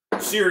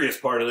serious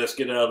part of this.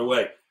 Get it out of the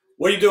way.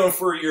 What are you doing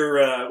for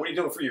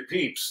your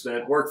peeps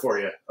that work for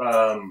you?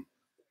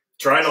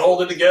 Trying to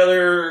hold it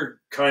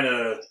together, kind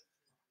of.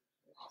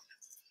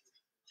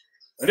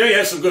 I know you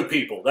have some good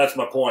people. That's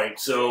my point.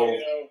 So. You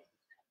know,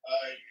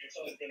 it's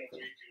only been a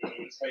week.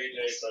 It was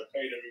payday, so I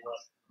paid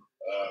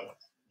everyone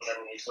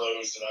whenever we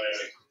closed, and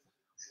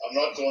I'm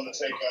not doing the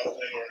takeout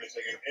thing or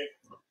anything.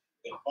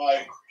 My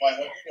you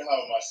know how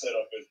my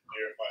setup is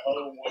here. If my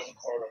home wasn't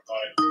part of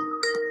my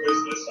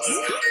business, I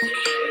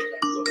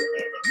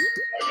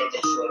gotta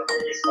make sure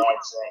everyone gets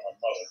vibes around my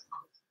mother.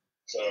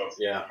 So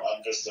yeah,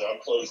 I'm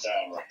closed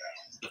down right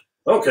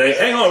now. Okay,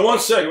 hang on one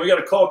second. We got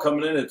a call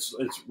coming in. It's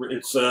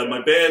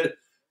my bad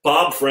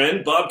Bob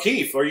friend, Bob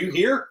Keefe. Are you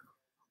here?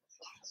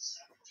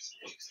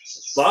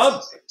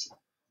 Bob?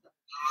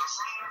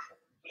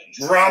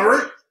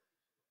 Robert?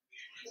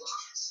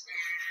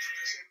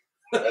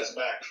 That's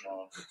Max,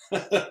 Mom.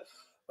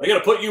 I got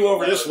to put you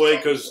over this way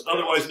because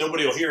otherwise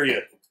nobody will hear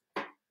you.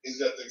 He's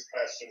got things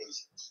patched to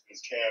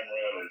his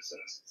camera and his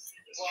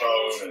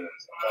phone and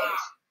his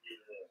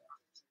computer.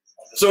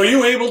 So are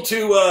you able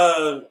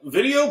to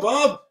video,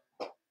 Bob?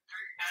 I am,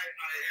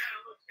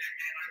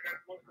 and I got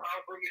one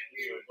call from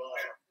you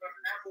from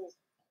Apple,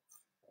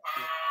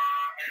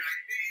 and I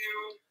see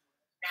you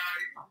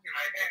guys, and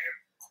I have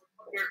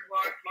their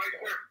my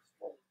service.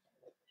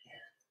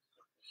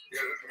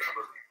 Yeah, this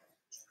number.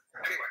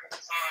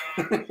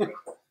 Anyway,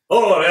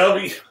 Hold on,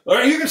 Albie. All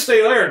right, you can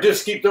stay there and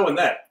just keep doing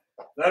that.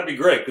 That'd be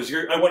great because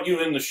I want you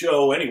in the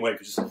show anyway.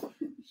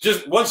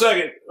 Just one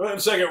second,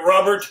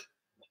 Robert.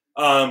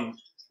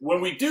 When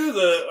we do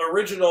the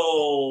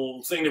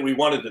original thing that we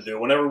wanted to do,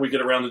 whenever we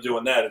get around to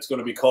doing that, it's going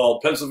to be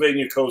called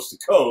Pennsylvania Coast to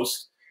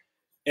Coast.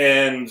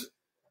 And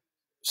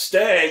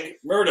Stag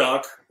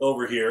Murdok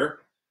over here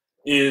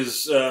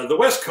is the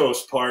West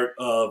Coast part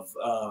of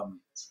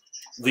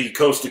the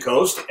Coast to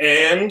Coast.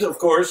 And, of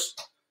course,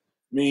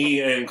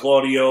 me and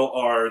Claudio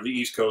are the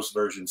East Coast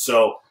version.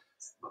 So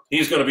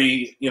he's going to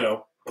be,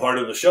 part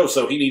of the show.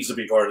 So he needs to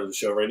be part of the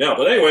show right now.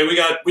 But anyway, we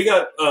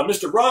got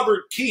Mr.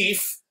 Robert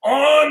Keefe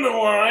on the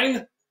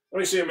line. Let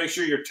me see and make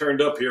sure you're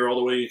turned up here all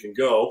the way you can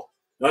go.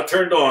 Not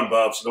turned on,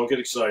 Bob, so don't get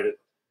excited.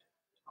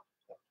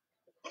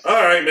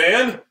 All right,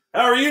 man.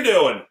 How are you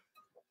doing?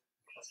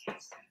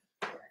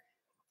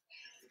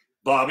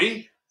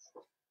 Bobby?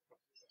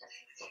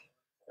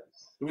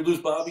 Did we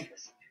lose Bobby?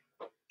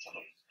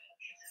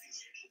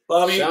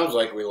 Bobby? Sounds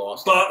like we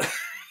lost him.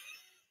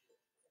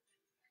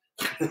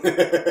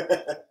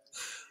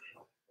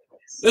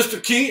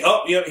 Mr. Key?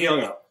 Oh, yeah, he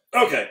hung up.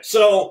 Okay,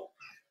 so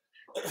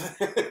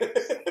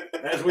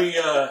as we,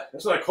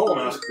 that's not a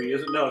colonoscopy,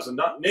 is it? No, it's a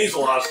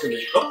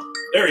nasaloscopy. Oh,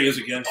 there he is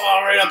again.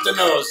 Oh, right up the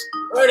nose.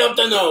 Right up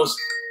the nose.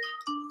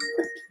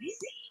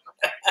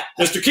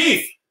 Mr.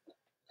 Keefe.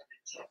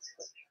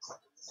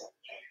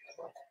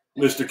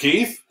 Mr.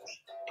 Keefe.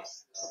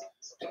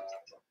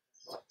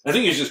 I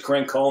think he's just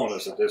crank calling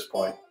us at this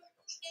point.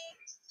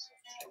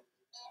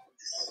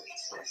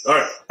 All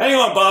right, hang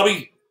on,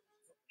 Bobby.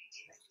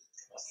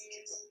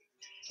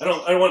 I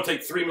don't want to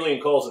take 3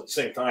 million calls at the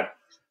same time.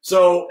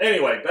 So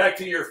anyway, back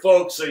to your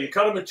folks. So you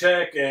cut them a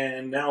check,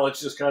 and now it's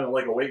just kind of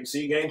like a wait and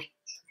see game.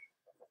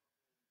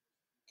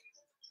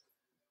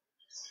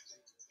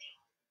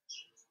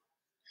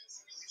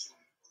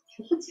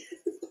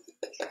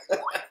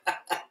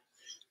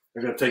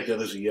 I'm gonna take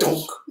that as a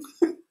yes.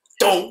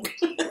 Don't.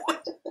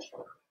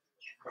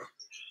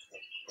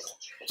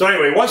 So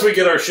anyway, once we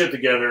get our shit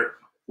together,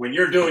 when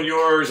you're doing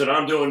yours and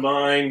I'm doing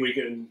mine, we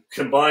can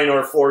combine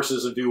our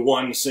forces and do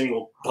one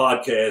single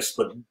podcast,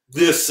 but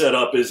this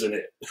setup isn't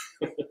it.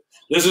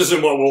 This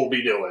isn't what we'll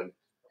be doing.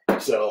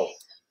 So,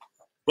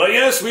 but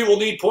yes, we will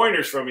need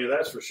pointers from you,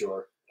 that's for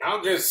sure.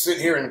 I'll just sit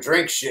here and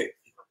drink shit.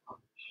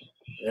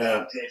 Yeah.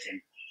 I'm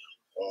drinking.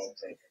 Oh, I'm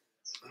drinking.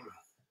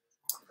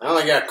 I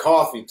only got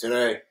coffee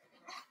today.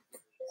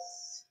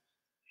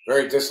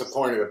 Very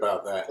disappointed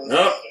about that.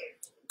 Nope.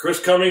 Chris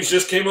Cummings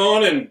just came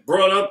on and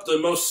brought up the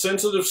most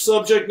sensitive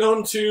subject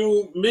known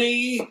to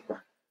me.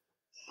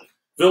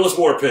 Phyllis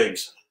War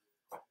Pigs.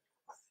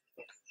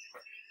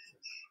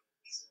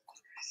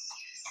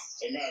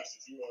 Hey, Max,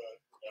 did you like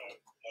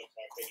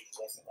my page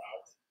Russian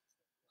Out?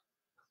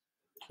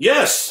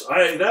 Yes,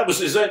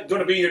 is that going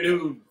to be your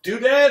new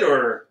doodad,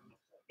 or?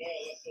 No,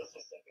 that's just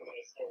something that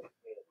I started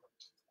for.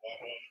 One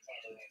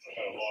time everyone's kind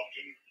of locked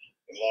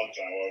in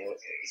lockdown while I work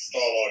for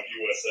Starlog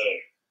USA.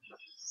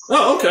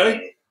 Oh,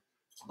 okay.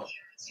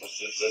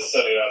 Just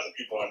sending it out to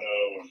people I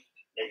know and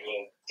make a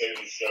little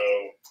daily show.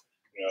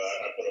 You know,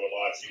 I put a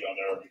live feed on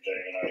there every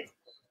day, and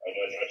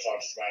I talk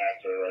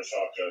smack or I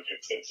talk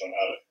give tips on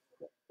how to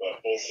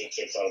bullshit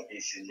tips how to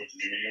boost your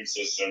immune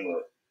system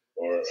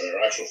or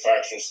actual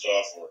factual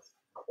stuff or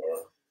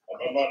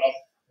I'm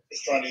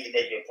just trying to either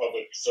make it a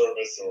public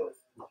service or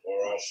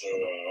also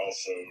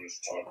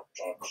just talk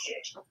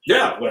shit.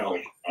 Yeah, well,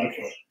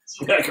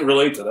 I can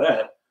relate to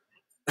that.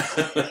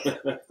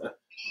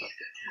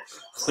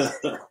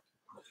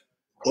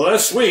 Well,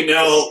 that's sweet.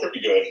 Now, pretty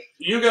good.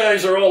 You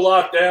guys are all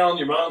locked down.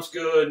 Your mom's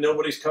good.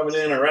 Nobody's coming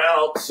in or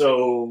out.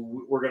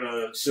 So we're going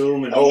to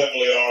assume and hope.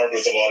 Definitely armed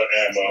with a lot of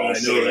ammo. I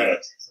know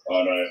that.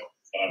 On an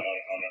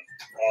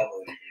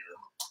armory here.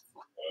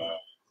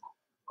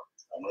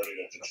 I'm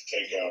ready to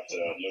take out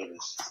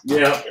looters.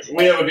 Yeah,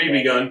 we have a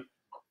BB gun.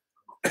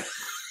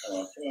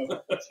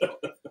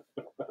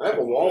 I have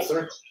a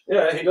Walther.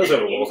 Yeah, he does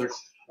have a Walther.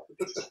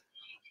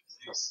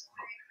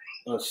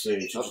 Let's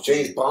see. I'll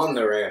James Bond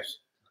their ass.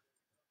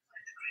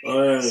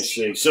 Let me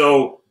see.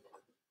 So,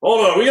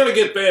 hold on. We got to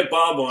get Bad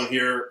Bob on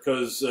here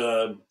because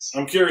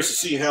I'm curious to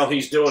see how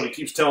he's doing. He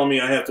keeps telling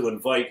me I have to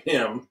invite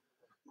him.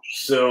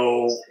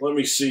 So, let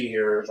me see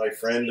here, my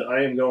friend.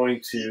 I am going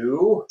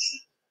to...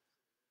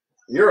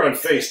 You're on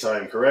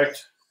FaceTime,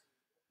 correct?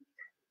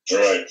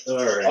 Right. All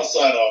right. I'll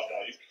sign off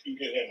now. You can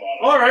get him on.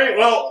 All right.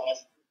 Well,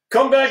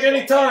 come back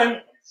anytime.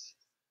 I'm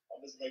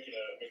just making a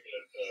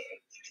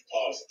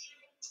deposit.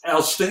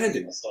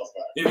 Outstanding. Stuff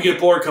back. If you get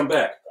bored, come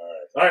back. All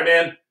right. All right,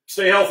 man.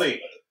 Stay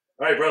healthy.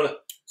 All right, brother.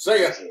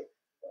 See ya.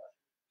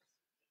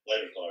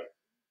 Later, Clark.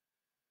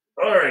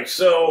 All right,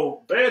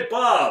 so Bad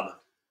Bob.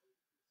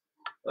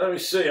 Let me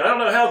see. I don't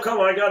know how come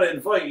I got to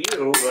invite you,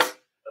 but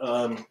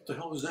what the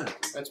hell was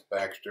that? That's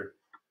Baxter.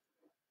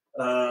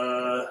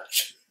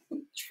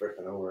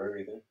 Tripping over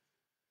everything.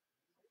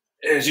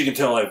 As you can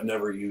tell, I've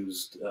never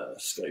used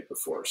Skype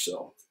before,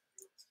 so.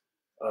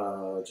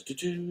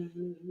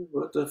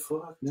 What the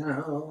fuck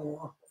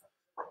now?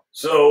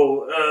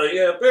 So,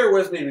 yeah, bear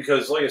with me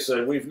because, like I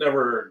said, we've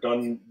never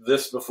done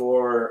this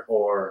before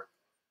or...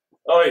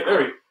 Oh, wait,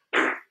 there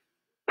we...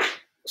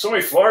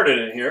 Somebody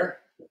farted in here.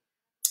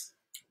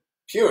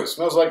 Phew, it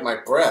smells like my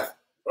breath.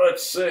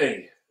 Let's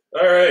see.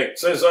 All right,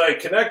 says I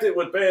connected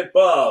with Bad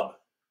Bob.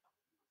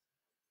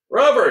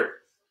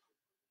 Robert!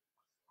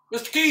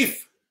 Mr.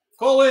 Keefe,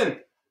 call in.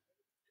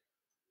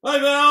 Hi,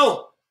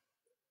 Val.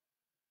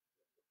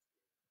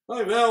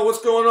 Hi, Val,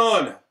 what's going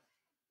on?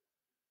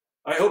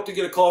 I hope to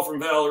get a call from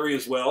Valerie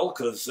as well,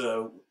 because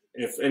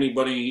if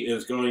anybody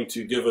is going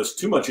to give us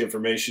too much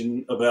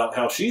information about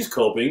how she's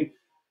coping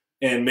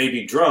and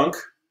maybe drunk,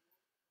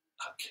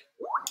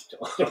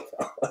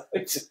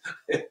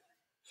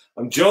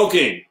 I'm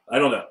joking. I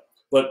don't know.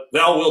 But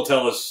Val will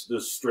tell us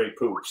this straight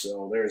poop,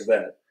 so there's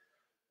that.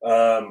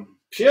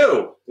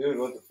 Pew. Dude,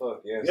 what the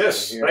fuck?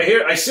 Yes,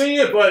 I see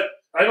you, but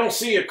I don't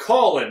see you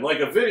calling like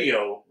a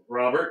video,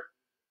 Robert.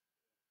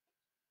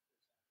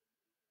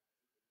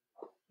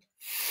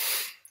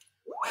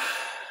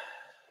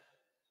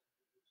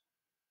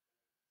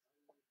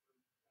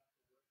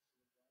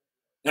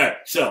 All right,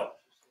 so,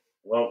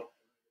 well,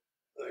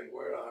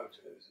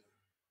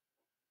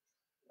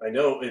 I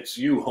know it's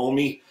you,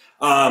 homie.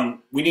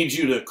 We need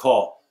you to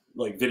call,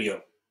 like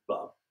video,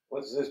 Bob.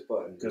 What's this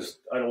button? Because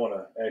I don't want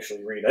to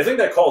actually read. I think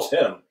that calls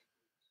him.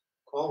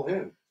 Call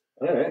him.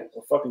 All right,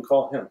 we'll fucking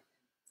call him.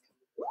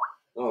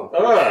 Oh,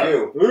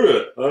 you.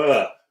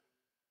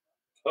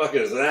 Fuck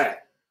is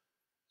that?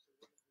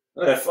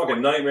 What that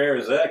fucking nightmare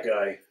is that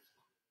guy?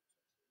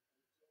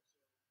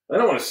 I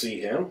don't want to see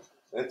him.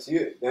 That's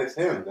you. That's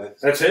him.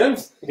 That's him?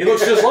 He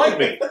looks just like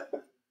me.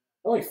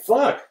 Holy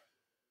fuck.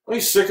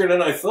 He's sicker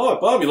than I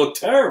thought. Bob, you look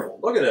terrible.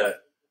 Look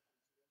at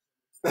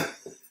that.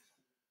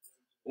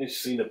 You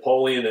see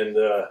Napoleon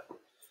and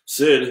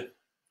Sid.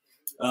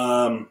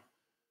 Val,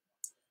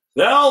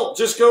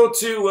 just go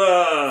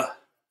to,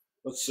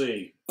 let's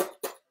see.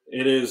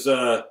 It is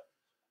Skype.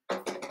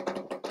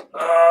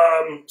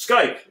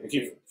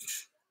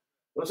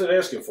 What's it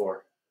asking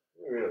for?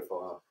 Get rid of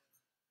Bob.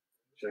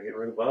 Should I get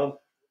rid of Bob?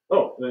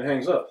 Oh, then it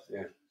hangs up.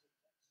 Yeah.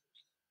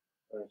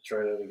 Let's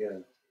try that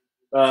again.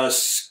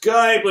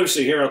 Skype, let me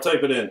see here, I'll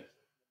type it in.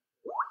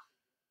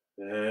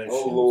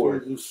 Oh,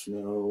 Lord. The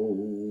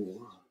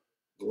snow.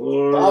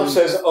 Bob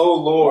says, oh,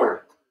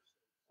 Lord.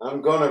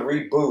 I'm going to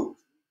reboot.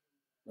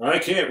 I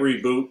can't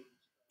reboot,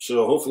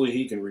 so hopefully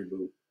he can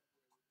reboot.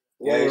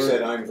 Yeah, he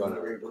said I'm going to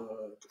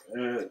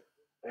reboot.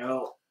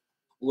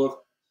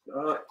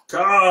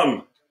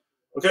 Outlook.com.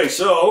 Okay,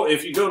 so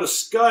if you go to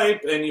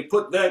Skype and you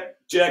put that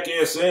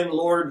jackass in,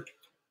 Lord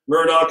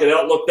Murdok at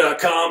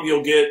Outlook.com,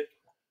 you'll get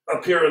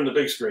up here on the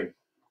big screen.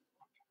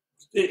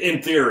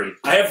 In theory.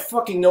 I have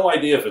fucking no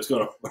idea if it's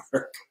going to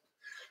work.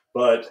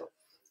 But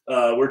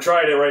We're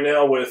trying it right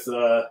now with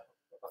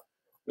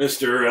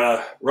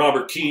Mr.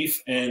 Robert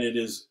Keefe, and it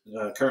is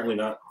currently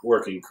not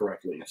working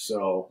correctly.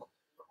 So,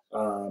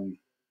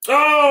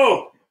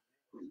 oh,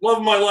 Love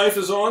of My Life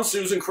is on.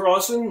 Susan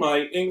Crossan,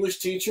 my English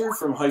teacher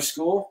from high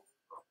school.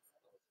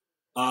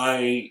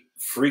 I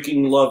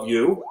freaking love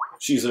you.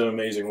 She's an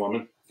amazing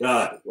woman.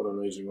 God, what an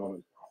amazing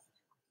woman.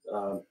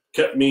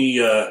 Kept me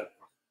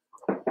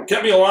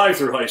alive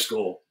through high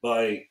school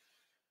by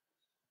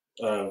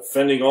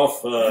fending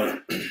off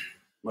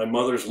my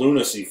mother's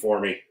lunacy for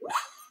me.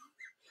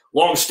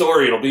 Long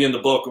story. It'll be in the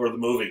book or the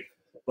movie.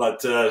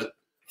 But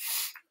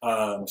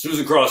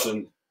Susan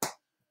Crossan,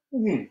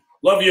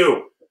 love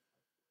you.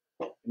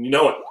 And you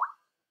know it.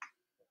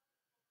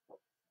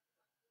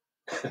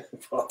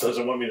 Bob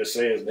doesn't want me to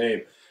say his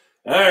name.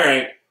 All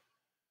right.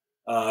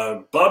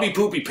 Bobby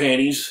Poopy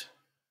Panties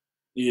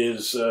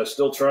is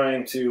still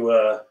trying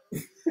to...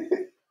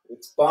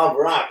 It's Bob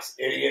Rocks,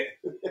 idiot.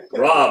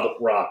 Rob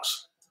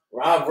Rocks.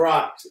 Rob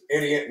Rocks,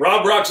 idiot.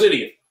 Rob Rocks,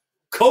 idiot.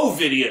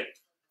 Cove-idiot.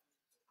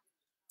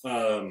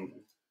 My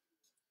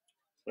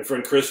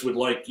friend Chris would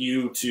like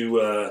you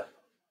to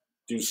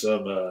do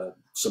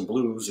some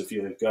blues if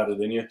you got it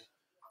in you.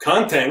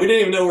 Content. We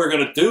didn't even know we were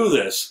going to do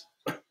this.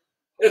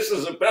 This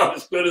is about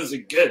as good as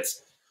it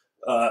gets.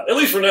 At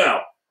least for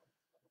now.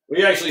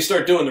 We actually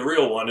start doing the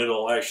real one.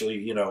 It'll actually,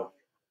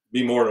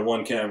 be more than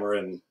one camera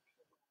and,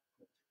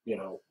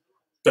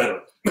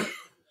 better.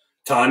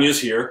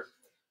 Tanya's here.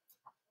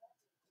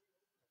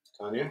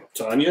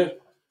 Tanya?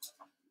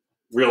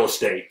 Real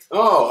estate.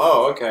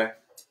 Oh, okay.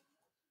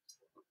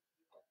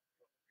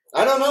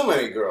 I don't know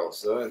many girls,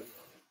 so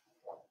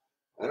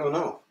I don't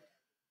know.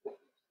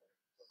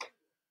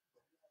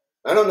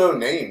 I don't know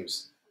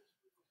names.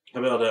 How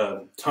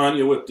about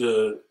Tanya with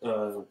the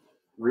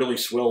really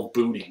swell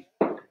booty?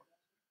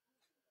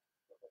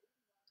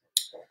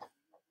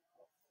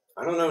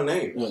 I don't know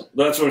names. Yeah,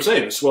 that's what I'm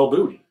saying, a swell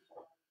booty.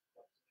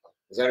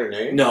 Is that her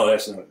name? No,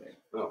 that's not her name.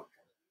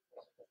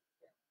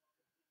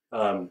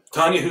 Oh.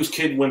 Tanya, whose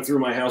kid went through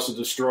my house and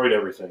destroyed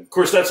everything. Of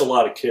course, that's a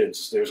lot of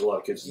kids. There's a lot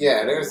of kids.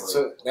 Yeah,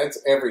 that's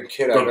every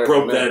kid I've ever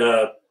broke met.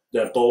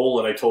 that bowl,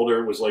 and I told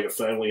her it was like a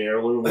family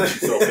heirloom, and she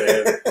felt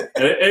bad.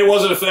 And it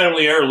wasn't a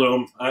family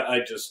heirloom.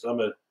 I'm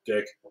a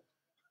dick.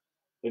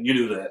 And you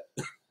knew that.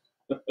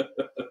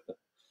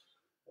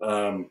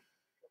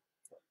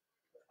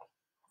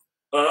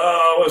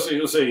 Let's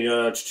see.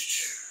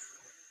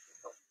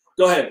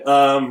 Go ahead.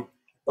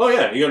 Oh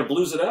yeah, you gonna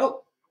blues it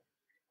out?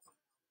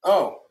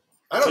 Oh,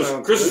 I don't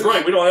know. Chris is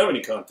right. We don't have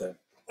any content.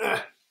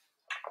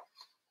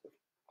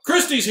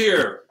 Christy's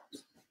here.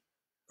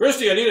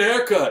 Christy, I need a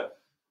haircut.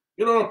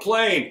 Get on a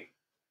plane.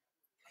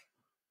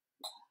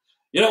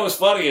 You know what's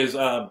funny is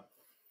a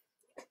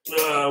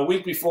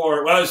week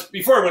before,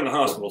 before I went to the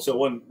hospital, so it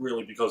wasn't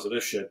really because of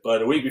this shit,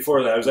 but a week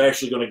before that, I was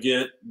actually going to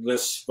get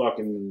this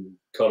fucking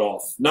cut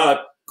off.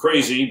 Not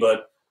crazy,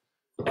 but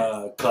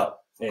cut.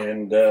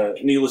 And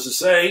needless to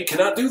say,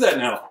 cannot do that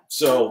now.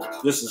 So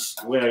this is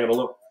the way I gotta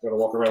look. Gotta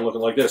walk around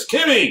looking like this.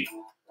 Kimmy!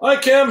 Hi,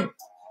 Kim!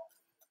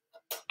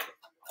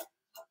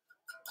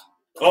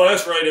 Oh,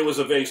 that's right. It was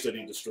a vase that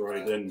he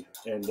destroyed. And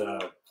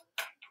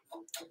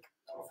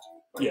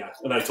yeah,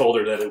 and I told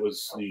her that it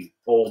was the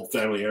old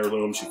family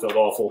heirloom. She felt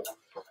awful.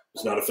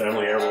 It's not a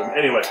family heirloom.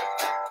 Anyway,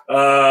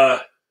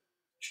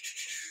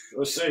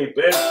 let's see.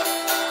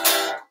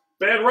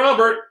 Bad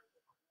Robert.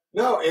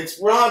 No, it's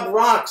Rob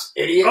Rocks,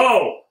 idiot.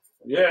 Oh,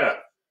 yeah.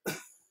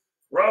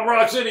 Rob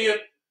Rocks,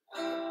 idiot.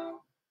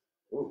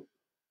 Ooh.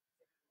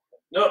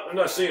 No, I'm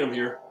not seeing him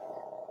here.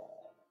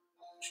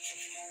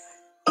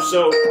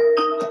 So,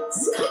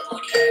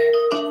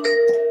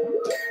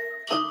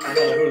 I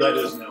don't know who that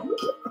is now.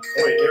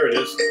 Oh, wait, there it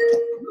is.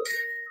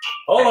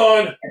 Hold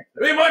on.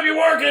 It might be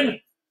working.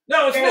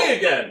 No, it's me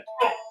again.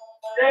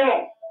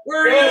 Yeah.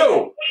 Where are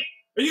you?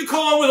 Are you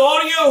calling with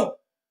audio?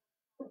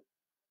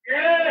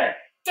 Yeah.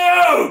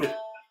 Dude,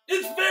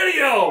 it's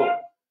video.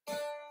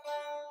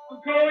 I'm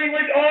calling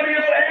with audio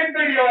and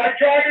video. I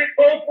tried it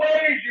both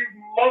ways, you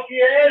monkey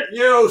ass.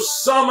 You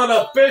son of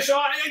a bitch.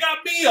 Oh, you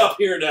got me up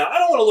here now. I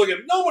don't want to look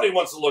at nobody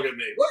wants to look at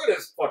me. Look at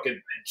this fucking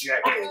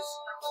jackass.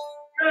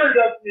 Sure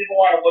doesn't even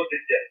want to look at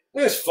you.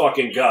 This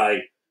fucking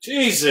guy.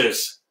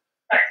 Jesus.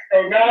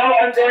 So now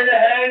I'm going to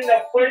hang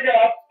the wig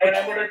up, and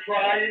I'm going to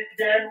try it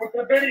again with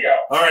the video.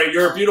 All right,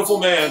 you're a beautiful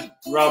man,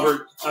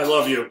 Robert. I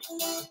love you.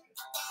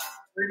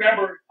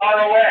 Remember,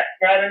 ROX,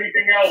 not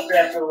anything else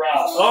after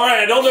Rob. All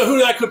right, I don't know who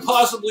that could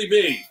possibly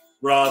be,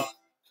 Rob.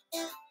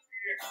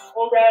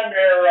 Hold on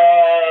there,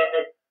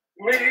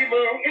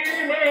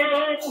 Emu,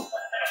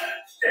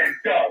 and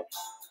Doug.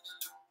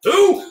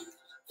 Who?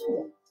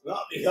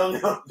 Well, he hung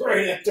up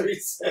right after he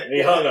said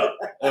He hung up.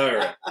 All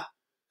right.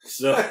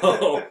 So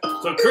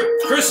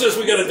Chris says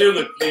we got to do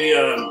the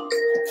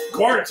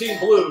quarantine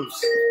blues.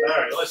 All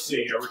right, let's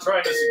see here. We're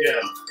trying this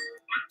again.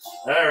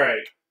 All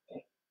right.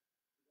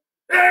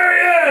 There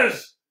he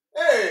is!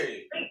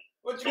 Hey,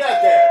 what you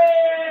got there?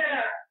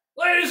 Yeah!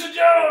 Ladies and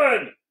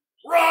gentlemen,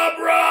 Rob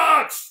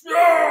Rocks!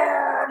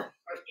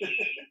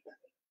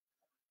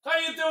 How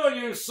you doing,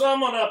 you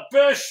some on a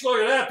bish.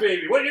 Look at that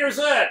baby. What year is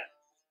that?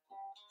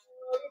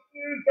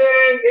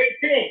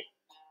 2018.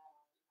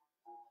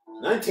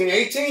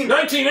 1918?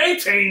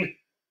 1918?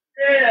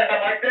 Yeah,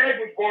 my dad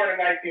was born in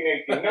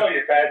 1918. No,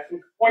 you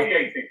bastard.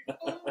 2018.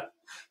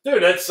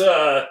 Dude, that's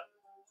a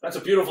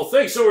beautiful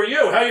thing. So are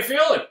you. How you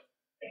feeling?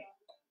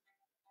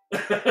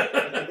 Thank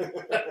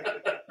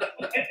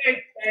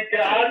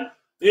God.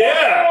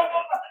 Yeah.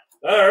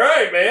 All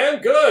right, man.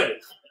 Good.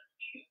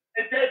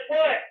 And guess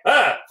what?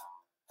 Ah,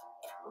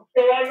 I'm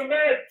still on the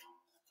meds.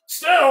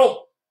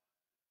 still?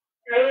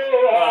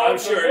 I'm I'm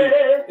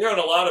sure you're on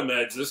a lot of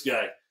meds, this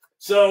guy.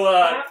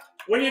 So,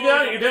 when you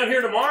down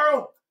here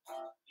tomorrow?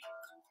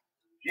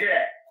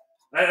 Yeah.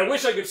 I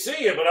wish I could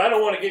see you, but I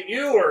don't want to get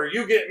you or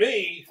you get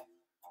me.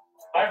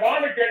 I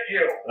want to get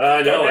you.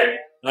 I know it.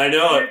 I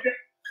know it.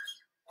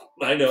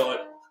 I know it.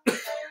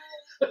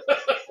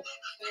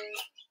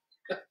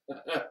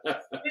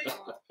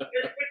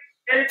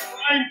 It's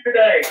fine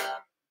today.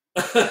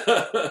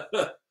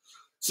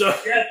 So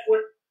Guess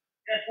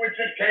what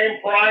just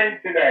came prime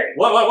today?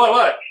 what?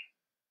 100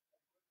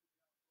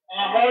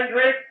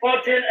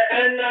 fucking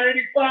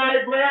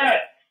N95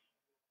 rats.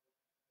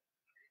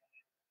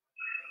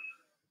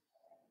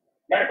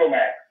 Medical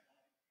mat.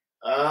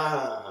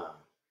 Ah.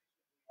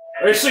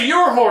 Hey, so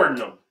you're hoarding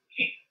them?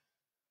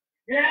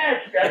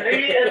 Yes, and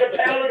me and a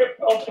pallet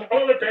of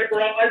toilet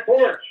paper on my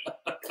porch.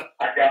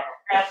 I got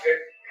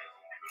it.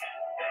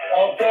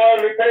 Oh,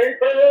 toilet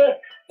paper.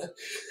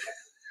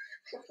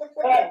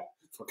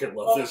 Fucking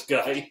love this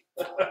guy.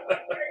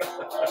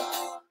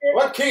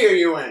 What key are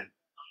you in?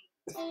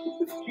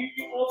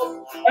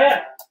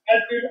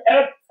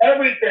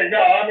 Everything.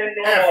 No, I'm in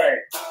Norway.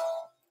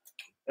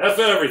 F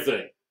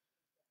everything.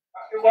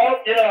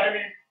 Well,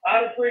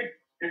 honestly,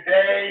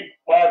 today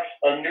marks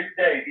a new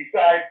day.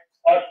 Besides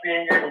us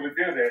being able to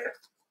do this,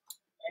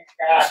 thank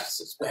God,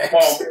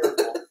 small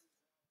miracle.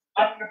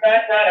 Up in the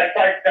background, I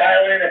tried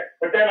dialing it,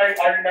 but then I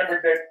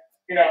remembered that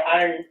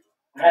I'm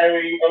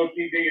highly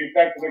OCD and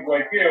sensitive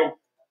like you,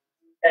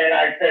 and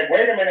I said,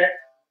 wait a minute,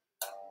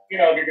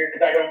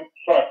 because I don't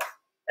trust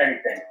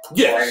anything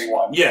or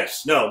anyone.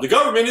 Yes. No, the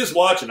government is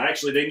watching.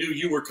 Actually, they knew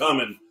you were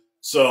coming,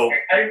 so.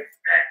 I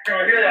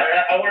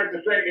wanted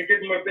to say, give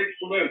them a big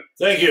salute.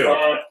 Thank you.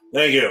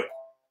 Thank you.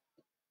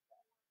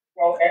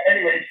 Well,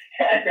 anyway,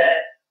 had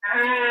that.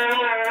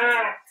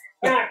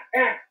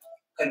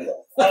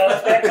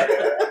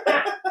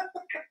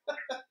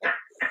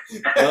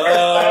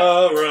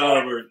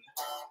 Robert.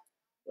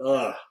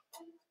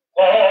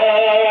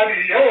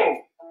 Audio.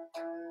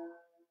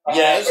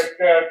 Yes.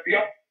 But the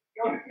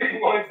only thing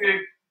was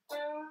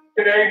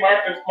today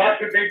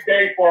marks a big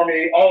day for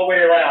me all the way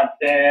around.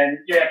 And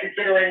yeah,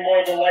 considering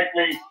more than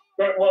likely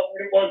what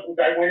it was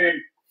I went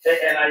in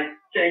and I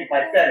changed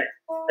my setting.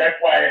 That's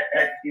why I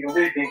had to do the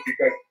reboot,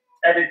 because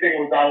everything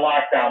was on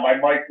lockdown. My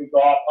mic was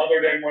off,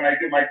 other than when I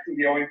do my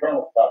studio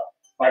internal stuff.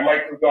 My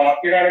mic was off,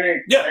 you know what I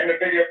mean? Yeah. And the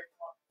video,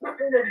 I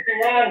turned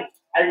everything on.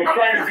 I was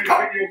trying to do the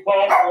video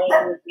call,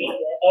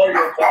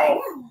 audio call,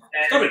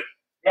 Stop and it.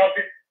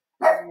 nothing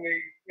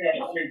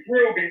coming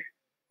through.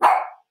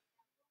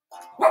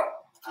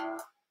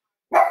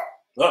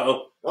 Uh-oh.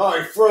 Oh,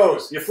 he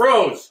froze. You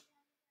froze.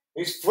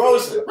 He's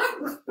frozen.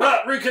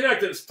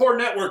 Reconnected. It's poor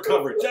network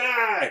coverage.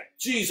 Ah,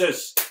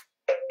 Jesus.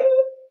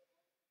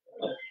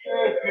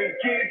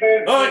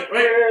 Oh,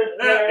 wait.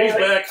 He's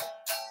back.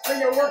 So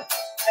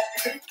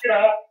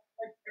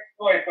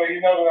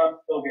you know that I'm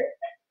still here.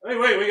 Hey,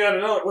 wait, we got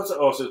another. What's that?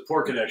 Oh, it says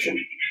poor connection.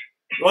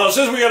 Well, it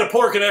says we got a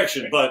poor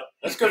connection, but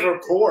That's because we're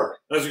poor.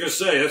 I was going to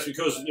say, that's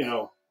because, I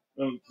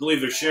don't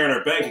believe they're sharing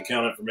our bank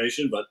account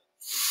information, but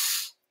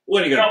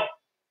what are you going to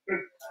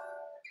There's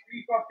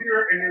beef up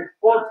here and there's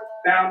pork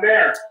down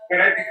there,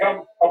 then I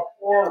become a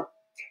poor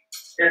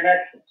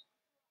connection.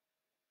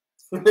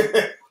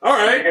 All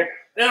right.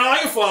 Now, I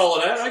can follow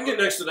that. I can get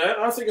next to that.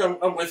 I think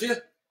I'm with you.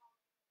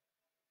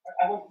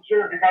 I wasn't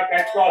sure if you got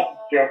that sausage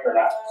joke or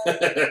not.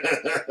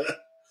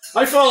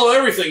 I follow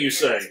everything you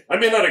say. I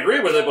may not agree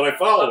with it, but I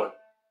follow it.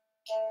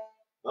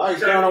 Oh,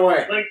 he's going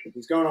away.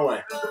 He's going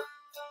away.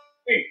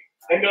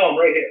 I know, I'm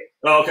right here.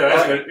 Oh, okay,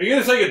 that's good. Are you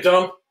going to take a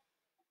dump?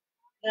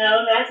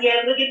 No, not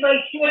yet. Look at my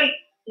short.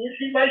 You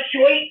see my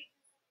short?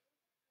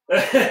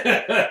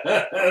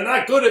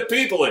 Not good at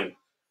peopling.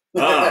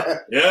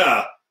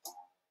 Yeah.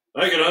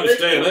 I can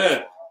understand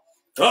that.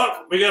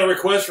 Oh, we got a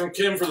request from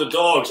Kim for the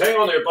dogs. Hang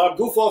on there, Bob.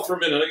 Goof off for a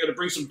minute. I got to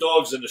bring some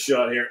dogs in the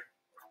shot here.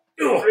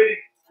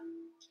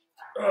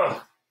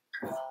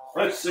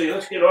 Let's see.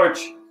 Let's get Arch.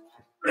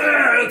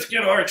 Let's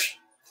get Arch.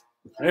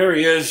 There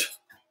he is.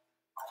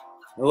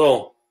 A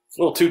little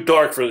too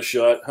dark for the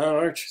shot, huh,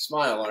 Arch?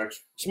 Smile,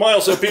 Arch.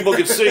 Smile so people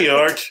can see you,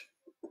 Arch.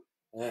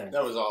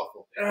 That was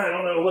awful. I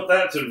don't know what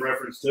that's in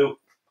reference to.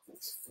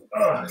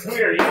 Come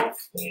here, you.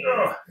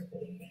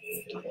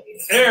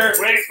 There,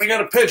 wait, we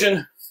got a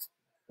pigeon.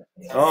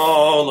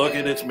 Oh, look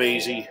at it's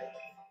Maisie.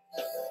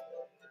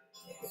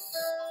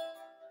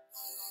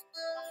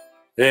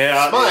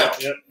 Yeah. Smile.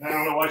 Yeah. I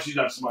don't know why she's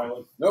not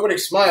smiling. Nobody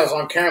smiles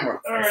on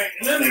camera. All right,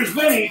 and then there's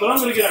Vinny, but I'm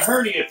going to get a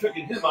hernia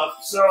picking him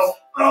up, so...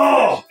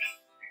 Oh!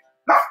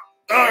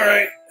 All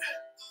right.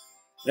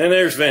 And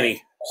there's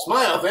Vinny.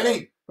 Smile,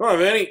 Vinny. Come on,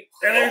 Vinny.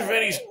 And there's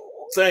Vinny's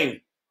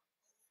thing.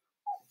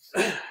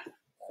 I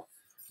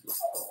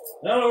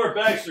don't know where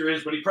Baxter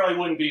is, but he probably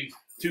wouldn't be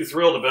too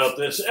thrilled about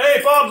this.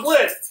 Hey, Bob's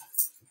lit.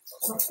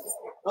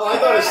 Oh, I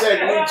thought it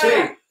said UT.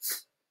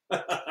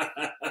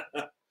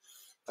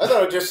 I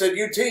thought it just said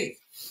UT.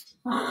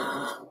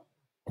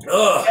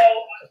 Ugh.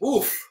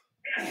 Oof.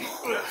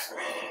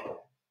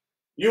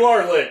 You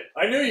are lit.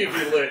 I knew you'd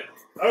be lit.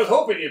 I was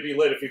hoping you'd be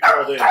lit if you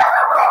called in.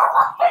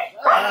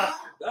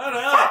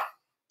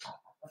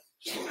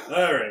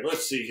 All right,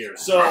 let's see here.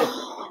 So,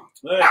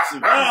 let's see.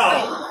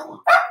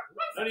 Wow.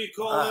 How do you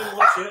call in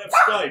once you have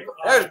Skype?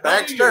 There's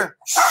Baxter.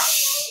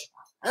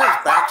 There's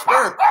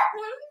Baxter.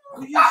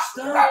 Will you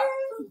stop?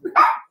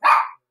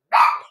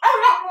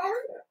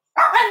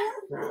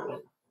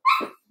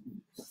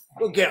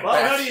 Go get him, Well,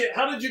 Bax.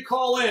 how did you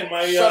call in?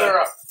 Shut her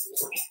up.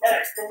 All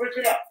right, so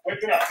listen up.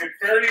 It's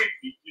very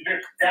easy. You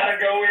just gotta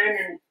go in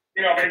and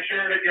make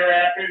sure that your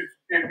app is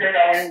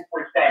going for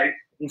Skype.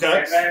 Okay.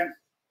 And then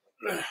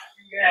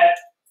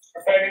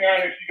depending on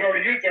if she's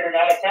already used it or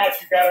not, if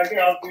not, you gotta do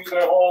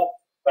the whole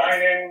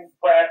sign in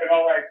crap and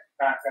all that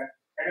content.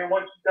 And then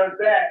once she does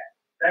that,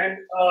 then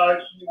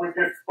she would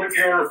just put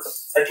your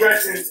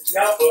address in the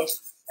Outlook,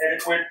 and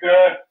it would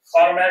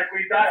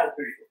automatically dial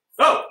to you.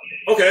 Oh,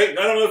 okay. I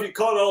don't know if you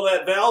caught all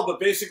that, Val, but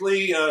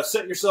basically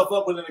set yourself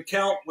up with an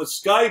account with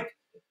Skype.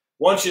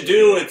 Once you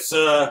do, it's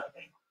Lord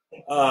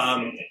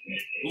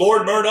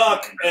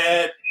Murdok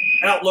at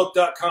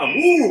Outlook.com.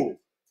 Ooh.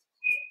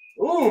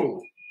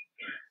 Ooh.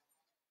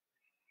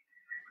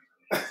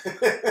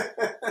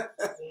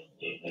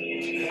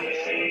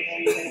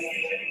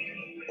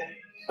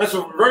 That's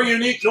a very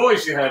unique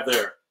noise you have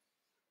there.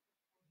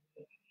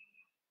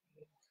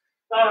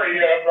 Sorry,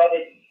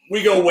 brother.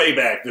 We go way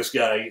back, this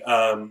guy.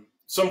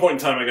 Some point in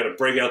time, I got to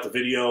break out the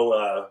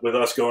video with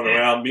us going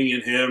around, me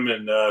and him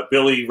and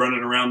Billy running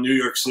around New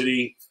York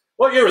City.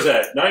 What year was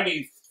that?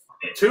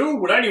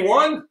 92?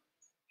 91? Was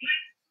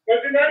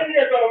it 90?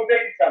 I thought it was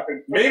 80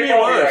 something. Maybe it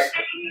was.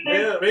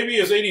 Yeah, maybe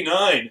it was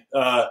 89.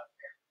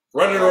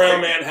 Running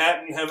around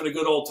Manhattan, having a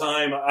good old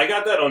time. I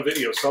got that on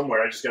video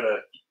somewhere. I just got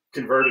to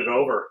convert it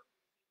over.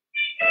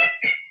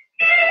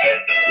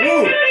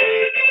 Woo!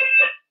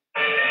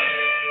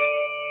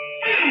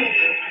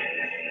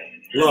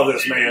 Love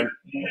this, man.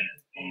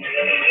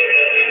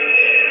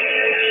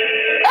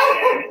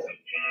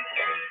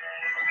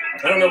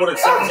 I don't know what it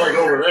sounds like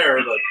over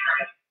there, but...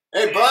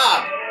 Hey,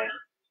 Bob.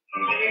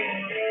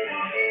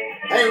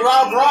 Hey,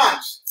 Rob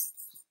Rocks.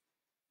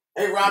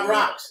 Hey, Rob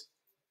Rocks.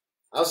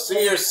 I'll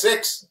see you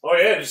 6. Oh,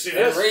 yeah, did you see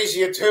this? And raise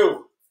you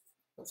 2.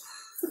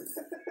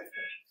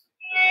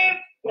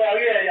 Well,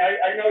 yeah,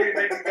 I know you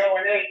make me go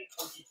in 8,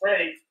 which is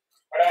great,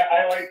 but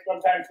I like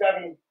sometimes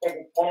 7 because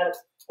it's more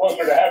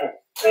closer to heaven.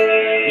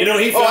 You know,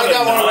 he found I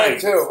got one a 9. right,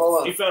 too.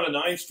 Hold on. He found a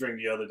 9-string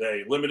the other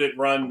day. Limited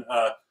run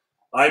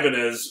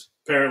Ibanez,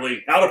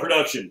 apparently out of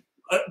production,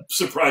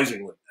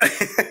 surprisingly. You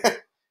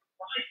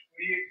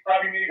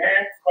probably need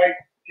hands, like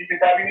you can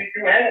probably need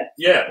 2 hands.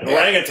 Yeah,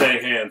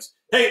 orangutan hands.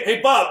 Hey,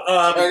 Bob.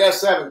 I got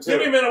 7, too. Give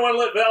me a minute. I want to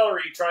let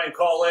Valerie try and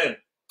call in.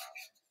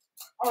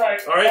 All right.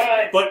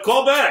 Bye. But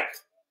call back.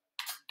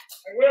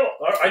 I will.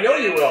 I know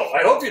you will.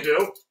 I hope you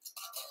do.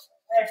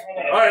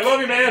 All right, love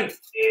you, man.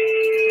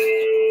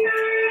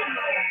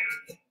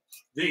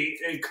 The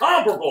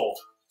incomparable,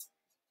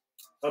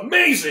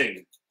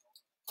 amazing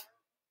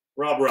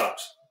Rob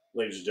Rocks,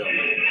 ladies and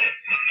gentlemen.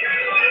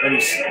 And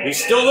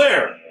he's still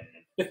there.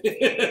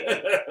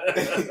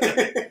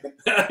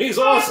 He's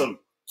awesome.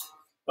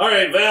 All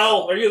right,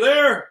 Val, are you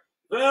there?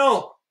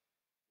 Val?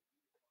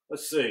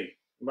 Let's see.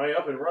 Am I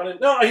up and running?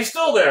 No, he's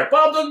still there.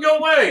 Bob doesn't go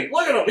away.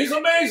 Look at him. He's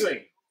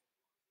amazing.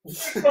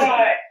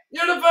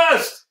 You're the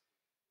best.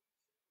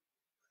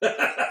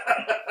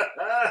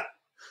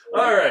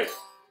 All right.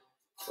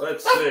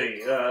 Let's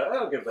see.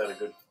 I'll give that a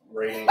good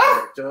rating.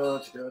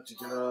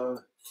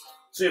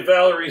 See if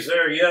Valerie's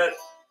there yet.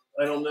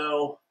 I don't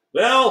know.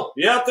 Val,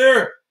 you out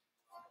there?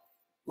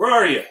 Where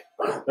are you?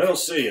 I don't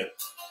see you.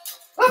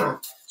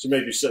 She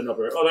may be sitting up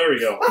there. Oh, there we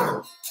go.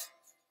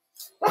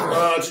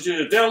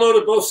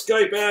 Downloaded both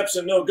Skype apps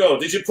and no go.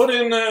 Did you put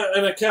in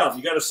an account?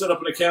 You got to set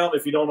up an account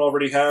if you don't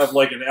already have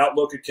like an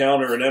Outlook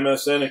account or an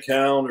MSN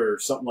account or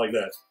something like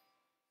that.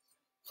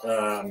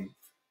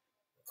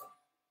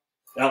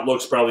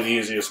 Outlook's probably the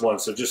easiest one.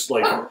 So just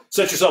like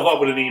set yourself up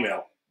with an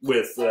email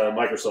with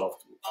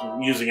Microsoft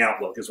using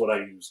Outlook is what I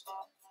use.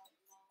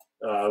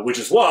 Which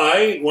is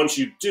why once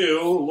you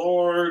do,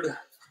 Lord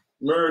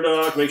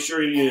Murdok, make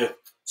sure you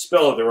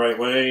spell it the right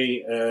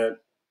way at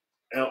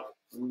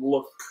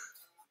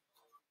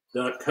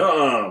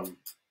Outlook.com.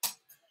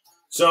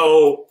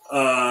 So,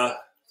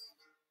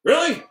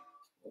 really?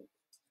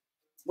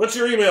 What's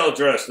your email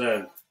address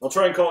then? I'll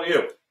try and call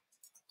you.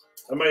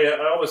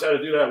 I almost had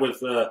to do that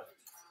with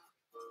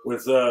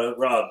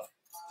Rob.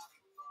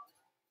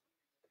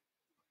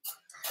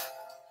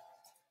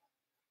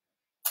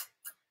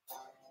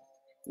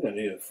 I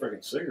need a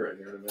freaking cigarette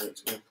here in a minute.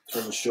 It's going to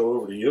turn the show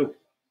over to you.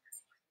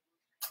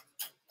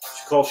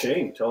 call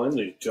Shane. Tell him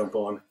to jump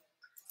on.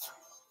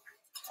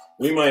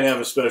 We might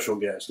have a special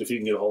guest if you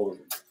can get a hold of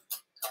him.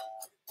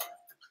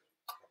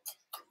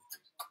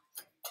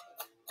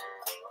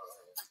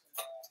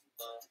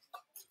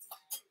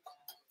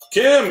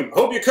 Kim,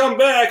 hope you come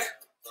back.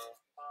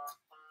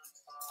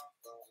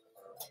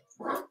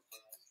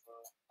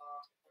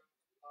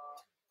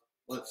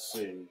 Let's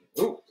see.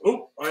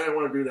 Oh, I didn't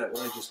want to do that.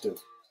 What did I just do?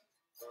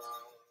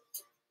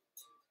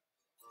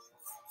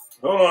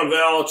 Hold on,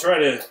 Val. I'll try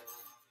to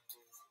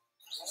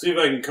see if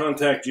I can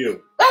contact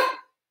you.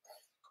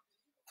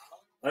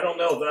 I don't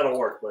know if that'll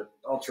work, but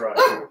I'll try.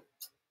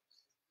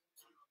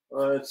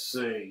 Let's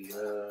see.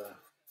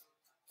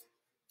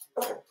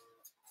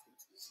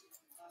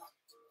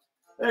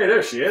 Hey,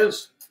 there she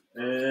is.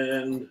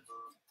 And,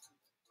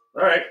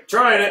 all right,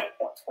 trying it.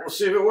 We'll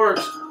see if it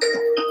works.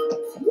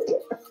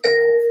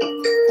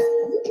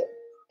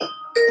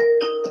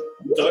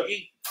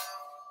 Dougie?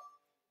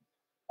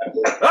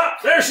 Ah,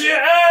 there she is.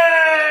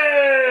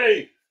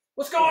 Hey!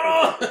 What's going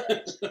on?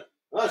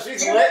 Oh,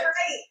 she's lit.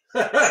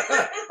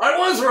 I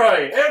was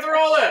right after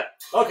all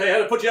that. Okay, I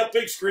had to put you up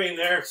big screen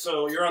there,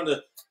 so you're on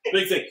the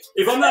big thing.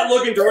 If I'm not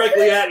looking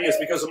directly at you, it's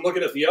because I'm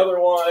looking at the other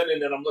one, and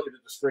then I'm looking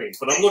at the screen.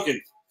 But I'm looking.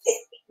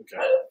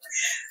 Okay.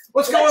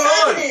 What's going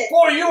on?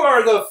 Boy, you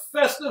are the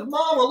festive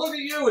mama. Look at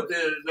you with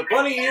the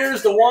bunny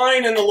ears, the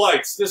wine, and the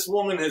lights. This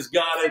woman has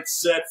got it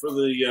set for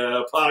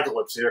the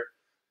apocalypse here.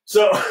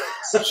 So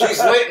she's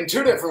lit in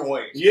 2 different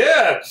ways.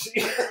 Yeah. So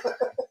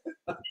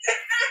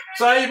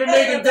how you been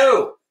making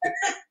do?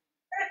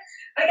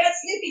 I got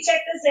Snoopy.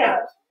 Check this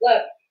out.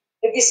 Look,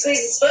 if you squeeze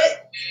his foot.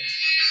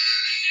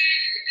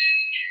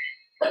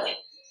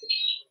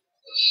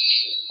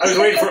 I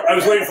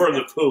was waiting for him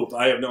to poop.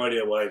 I have no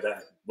idea why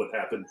that would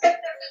happen.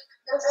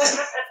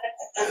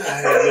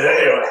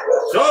 Anyway,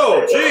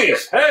 so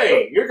geez,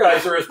 hey, your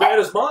guys are as bad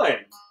as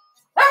mine.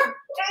 Hey,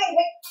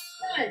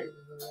 wait,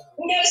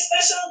 we got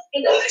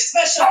another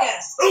special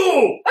guest.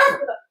 Ooh,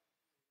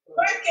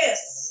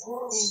 Marcus.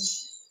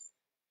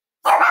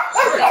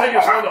 Sorry, taking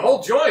us around the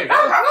whole joint.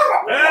 Huh?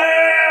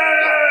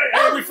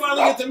 Hey, we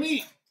finally get to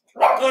meet.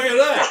 Look at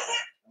that.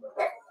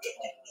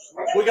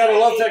 We gotta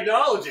love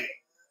technology.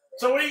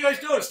 So what are you guys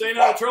doing? Staying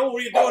out of trouble?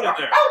 What are you doing in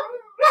there?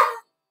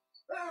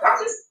 I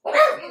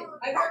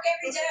work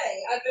every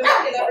day. I've been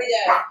working every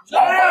day.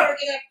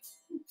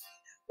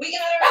 We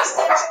got our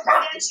essential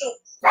credentials.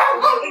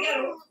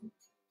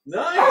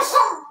 Nice.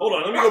 Hold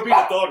on, let me go beat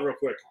the dog real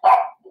quick.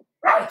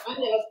 I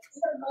know.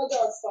 My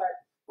dog's part.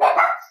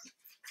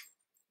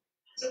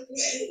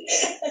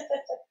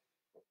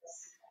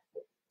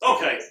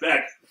 Okay,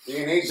 back. Do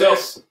you need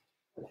this?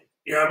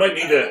 Yeah, I might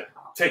need to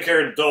take care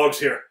of the dogs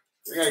here.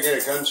 We gotta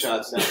get a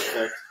gunshot sound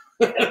effect.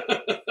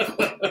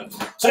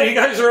 So you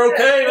guys are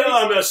okay? No,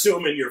 I'm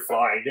assuming you're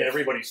fine.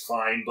 Everybody's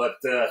fine, but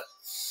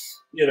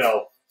you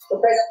know.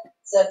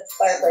 It's a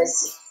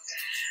fireplace.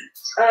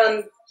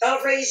 I'll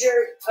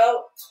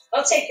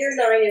take your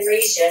 9 and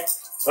raise you.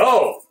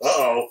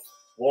 Oh,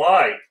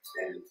 why?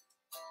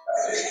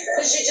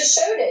 Because you just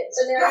showed it,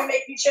 so now you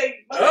make me show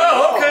you mine.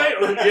 Oh,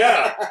 okay.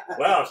 Yeah.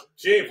 Wow,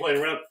 she ain't playing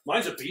around.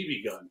 Mine's a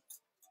BB gun.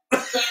 No,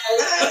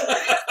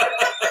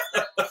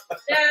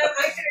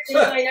 I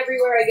carry mine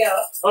everywhere I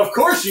go. Of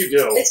course you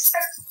do. It's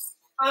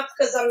off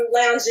because I'm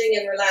lounging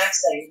and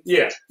relaxing.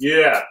 Yeah.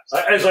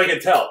 As I can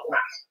tell.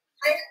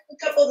 I have a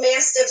couple of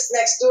mastiffs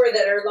next door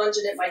that are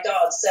lunging at my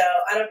dog, so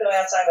I don't go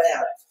outside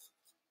without it.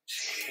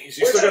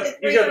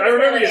 Jeez, I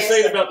remember you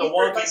saying about the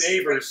wonky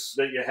neighbors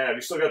that you have.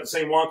 You still got the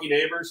same wonky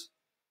neighbors?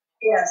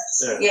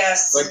 Yes. Yeah.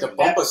 Yes. Like the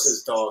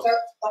Bumpus's dog.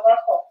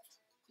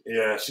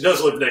 Yeah, she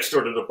does live next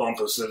door to the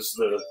Bumpuses,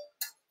 the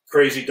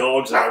crazy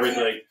dogs and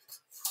everything.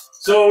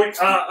 So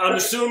I'm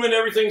assuming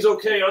everything's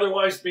okay,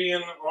 otherwise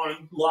being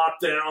on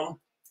lockdown.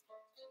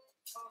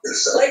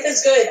 Life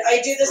is good.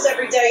 I do this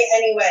every day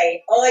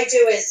anyway. All I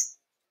do is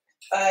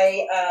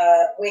I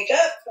wake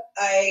up,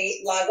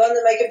 I log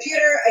onto my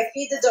computer, I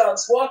feed the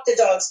dogs, walk the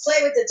dogs,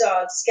 play with the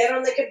dogs, get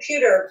on the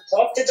computer,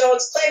 walk the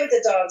dogs, play with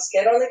the dogs,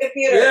 get on the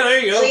computer, Yeah, there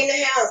you go. clean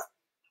the house.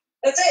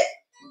 That's it.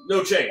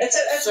 No change. That's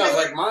it. That's Sounds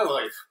like my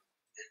life.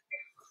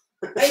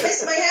 I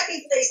miss my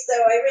happy place,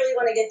 though. I really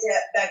want to get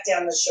back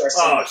down the shore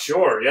soon. Oh,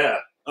 sure, yeah.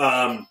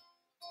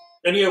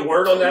 Any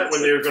word on that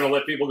when they were going to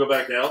let people go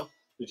back down?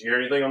 Did you hear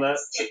anything on that?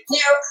 Now,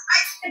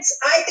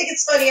 I think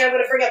it's funny. I'm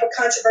going to bring up a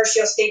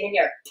controversial statement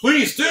here.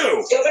 Please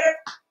do. Governor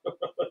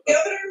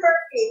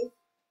Murphy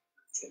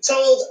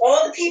told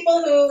all the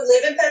people who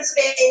live in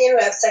Pennsylvania, who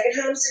have second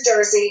homes in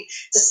Jersey,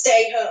 to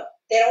stay home.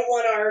 They don't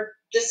want our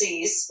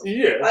disease.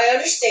 Yeah. I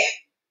understand.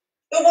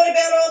 But what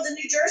about all the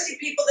New Jersey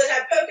people that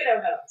have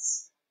Pocono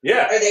homes?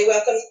 Yeah. Are they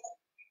welcome?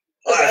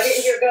 Because I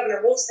didn't hear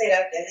Governor Wolf say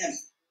that to him.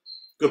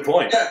 Good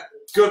point.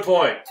 Good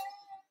point.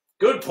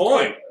 Good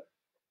point.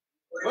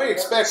 What do you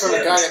expect from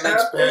a guy that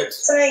makes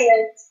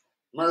beds?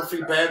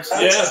 Murphy beds?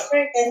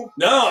 Yeah.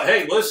 No,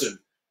 hey, listen.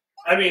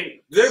 I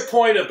mean, their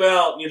point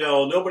about,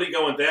 nobody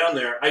going down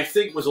there, I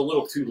think was a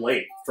little too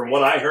late. From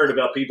what I heard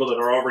about people that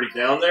are already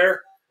down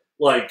there,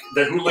 like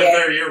who live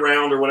there year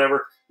round or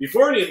whatever,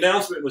 before any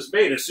announcement was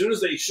made, as soon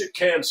as they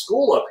canned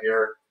school up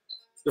here,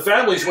 the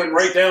families went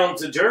right down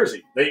to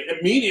Jersey. They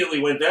immediately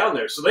went down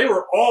there. So they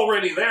were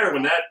already there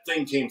when that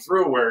thing came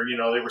through where,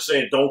 they were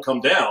saying, don't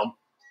come down.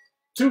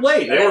 Too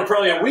late. They were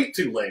probably a week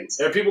too late.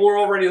 And people were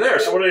already there.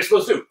 So what are they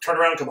supposed to do? Turn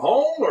around and come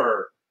home?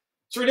 Or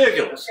it's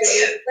ridiculous.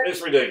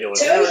 It's ridiculous.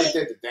 Tony was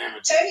in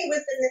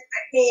the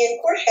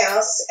Acmean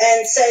courthouse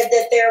and said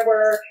that there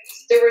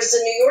was a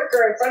New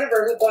Yorker in front of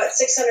her who bought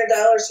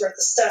 $600 worth of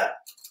stuff.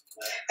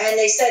 And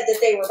they said that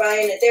they were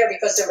buying it there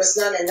because there was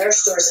none in their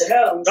stores at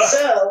home.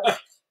 So,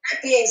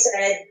 that being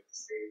said,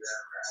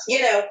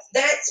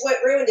 that's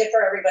what ruined it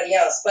for everybody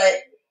else.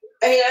 But,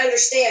 I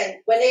understand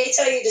when they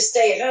tell you to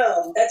stay at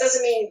home, that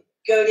doesn't mean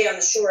go down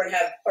the shore and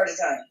have a party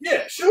time.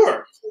 Yeah,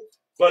 sure.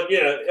 But,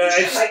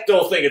 I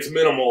still think it's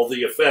minimal,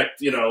 the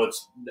effect.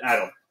 It's, I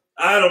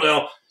don't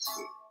know.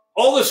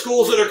 All the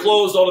schools that are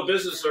closed, all the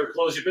businesses are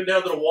closed. You've been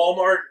down to the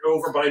Walmart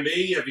over by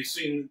me. Have you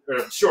seen,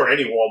 sure,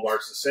 any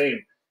Walmart's the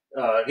same.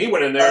 He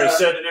went in there and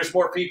said that there's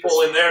more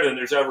people in there than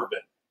there's ever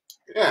been.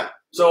 Yeah.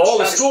 So all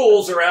the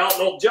schools are out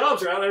and all the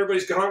jobs are out.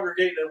 Everybody's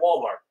congregating at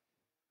Walmart.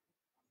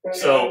 Mm-hmm.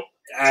 So,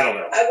 I don't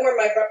know. I wore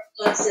my rubber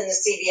gloves in the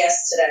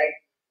CVS today.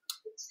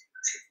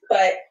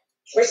 But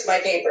where's my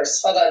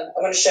papers? Hold on.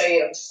 I want to show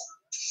you.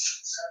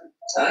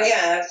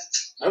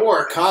 I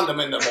wore a condom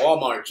in the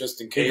Walmart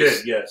just in case. You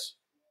did, yes.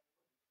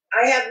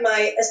 I have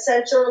my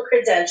essential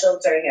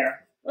credentials right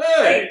here.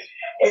 Hey.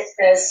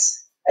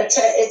 It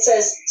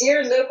says,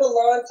 "Dear local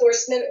law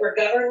enforcement or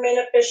government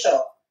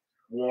official."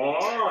 Wow.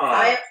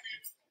 I am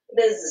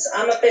business.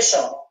 I'm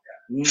official.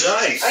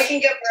 Nice. I can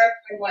get wherever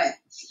I went.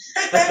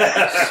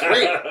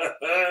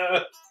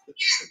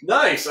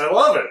 Nice. I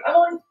love it. I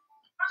want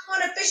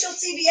official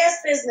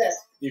CVS business.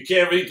 You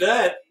can't beat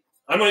that.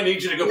 I might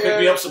need you to go pick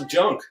me up some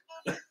junk.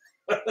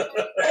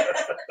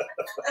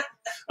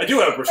 I do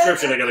have a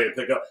prescription I got to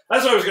pick up.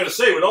 That's what I was going to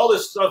say. With all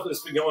this stuff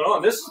that's been going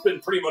on, this has been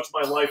pretty much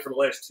my life for the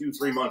last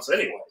 2-3 months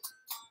anyway.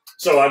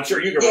 So I'm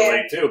sure you can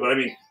relate too. But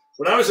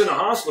when I was in the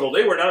hospital,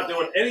 they were not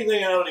doing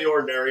anything out of the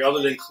ordinary other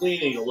than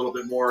cleaning a little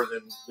bit more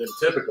than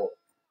typical.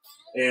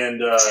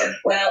 And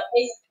well,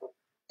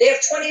 they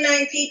have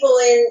 29 people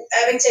in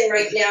Abington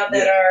right now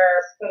that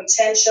are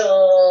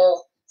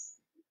potential.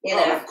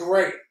 Oh,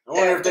 great! I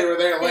wonder if they were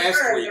there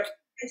last week.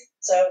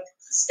 So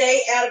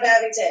stay out of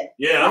Abington.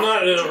 Yeah, I'm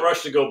not in a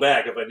rush to go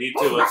back. If I need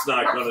to, it's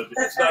not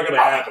gonna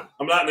happen.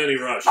 I'm not in any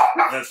rush.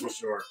 That's for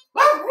sure.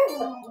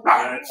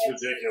 That's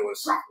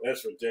ridiculous.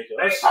 That's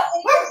ridiculous.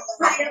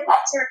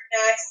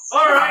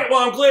 All right.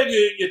 Well, I'm glad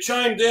you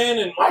chimed in,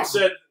 and like I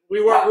said,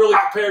 we weren't really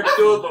prepared to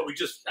do it, but we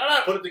just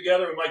put it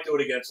together. We might do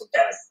it again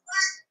sometime.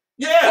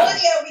 Yeah.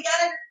 Claudio, we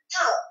got it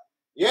out.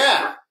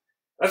 Yeah.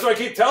 That's what I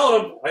keep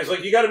telling him. I was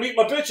like, you got to meet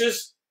my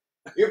bitches.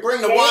 You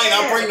bring the wine,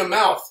 I'll bring the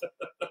mouth.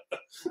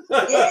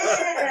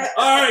 Yeah.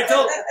 All right,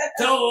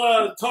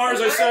 tell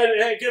Tars I said,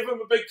 hey, give him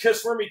a big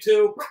kiss for me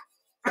too.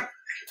 I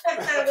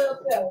will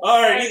too.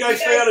 All right, you guys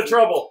stay out of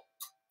trouble.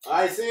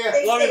 I see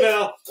you. Love you,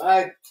 Val.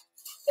 Bye.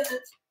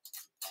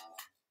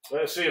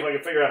 Let's see if I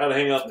can figure out how to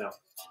hang up now.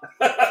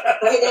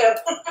 I know.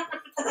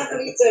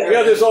 Me too. We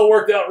got this all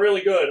worked out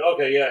really good.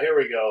 Okay, yeah, here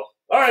we go.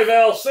 All right,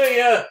 Val, see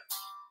ya.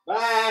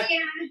 Bye.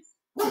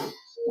 Yeah.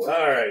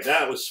 All right,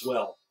 that was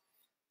swell.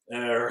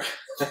 All right.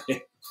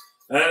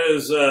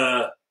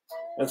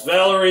 That's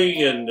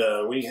Valerie, and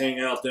we hang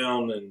out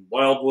down in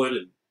Wildwood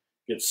and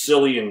get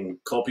silly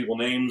and call people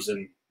names,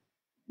 and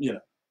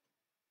then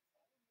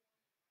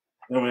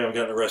we haven't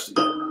gotten arrested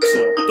yet.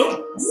 So,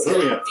 here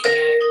we go.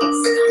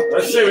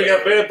 Let's see, we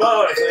got Bad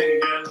Bob, I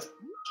think, again.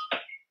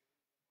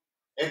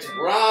 It's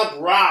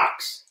Rob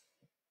Rocks.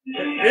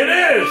 It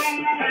is.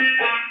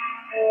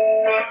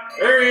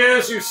 There he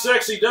is, you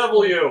sexy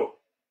devil, you.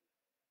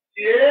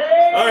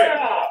 Yeah. All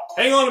right,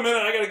 hang on a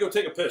minute. I gotta go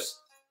take a piss.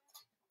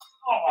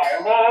 Oh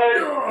my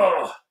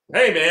Lord.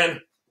 Hey,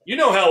 man, you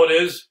know how it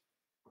is.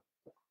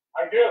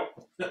 I do.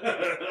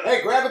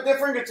 Hey, grab a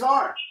different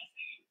guitar.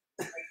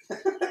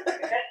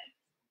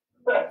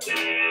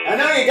 I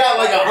know you got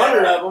like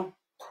 100 of them.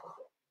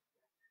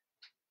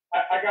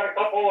 I got a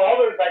couple of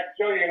others I can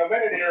show you in a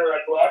minute here,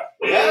 Clark.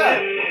 Yeah.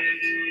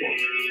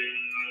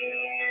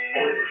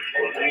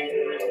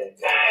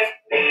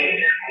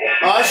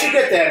 Oh, I should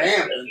get that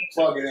amp and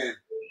plug it in.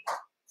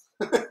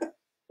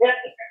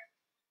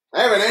 I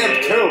have an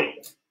amp too.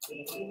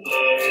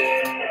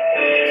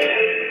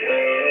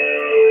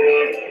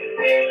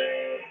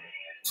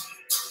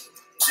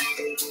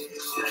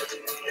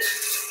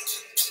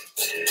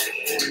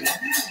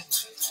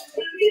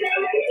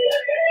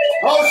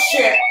 Oh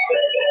shit!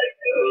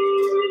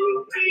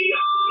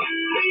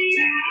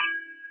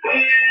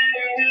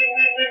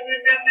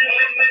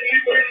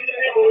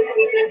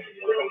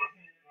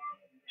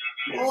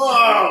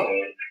 Whoa!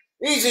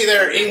 Easy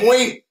there,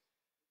 Ingwe.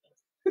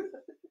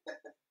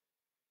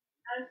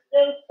 I'm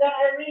so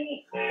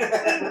sorry.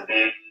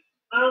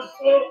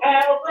 Uncle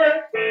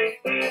Albert.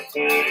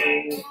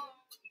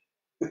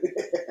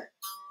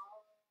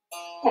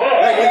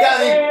 Hey,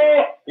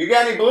 you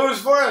got any blues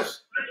for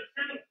us?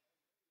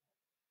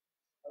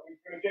 Are we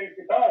going to change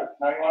guitars?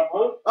 Now you want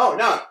blue? Oh,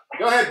 no.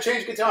 Go ahead,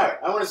 change guitar.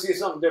 I want to see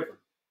something different.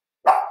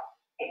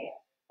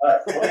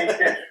 Clean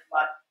kitchen.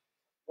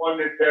 One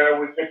that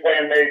was just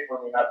handmade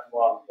for me not too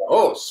long ago.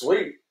 Oh,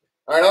 sweet.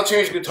 All right, I'll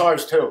change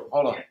guitars too.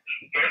 Hold on.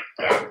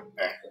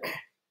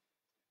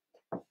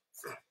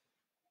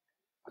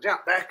 Watch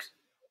out, Bex.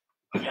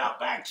 Watch out,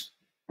 Bex.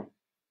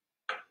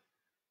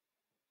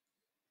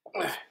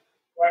 Right.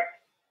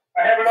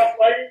 I have enough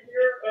lighting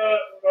here, or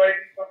do I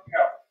need something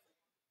else?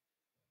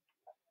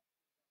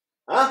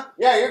 Huh?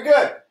 Yeah, you're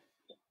good.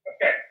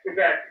 Okay,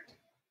 exactly.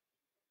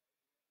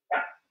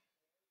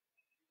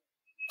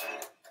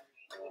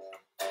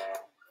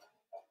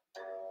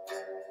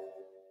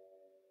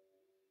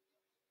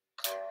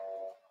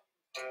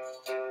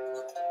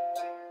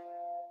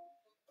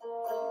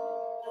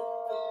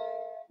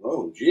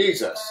 Oh,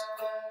 Jesus.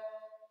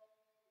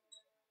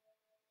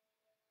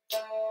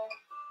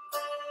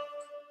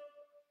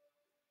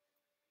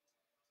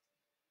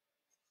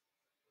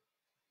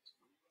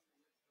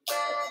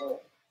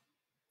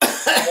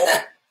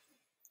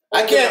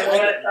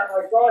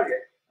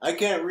 I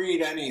can't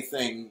read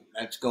anything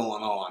that's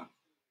going on.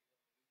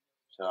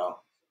 So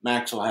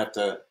Max will have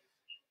to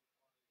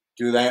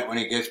do that when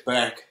he gets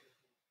back.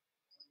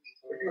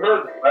 You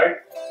heard me, right?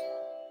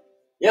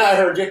 Yeah, I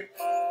heard you. Okay.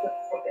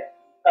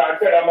 I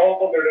said I'm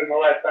older than the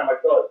last time I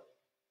saw it.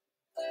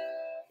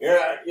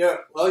 Yeah.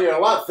 Well, you're a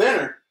lot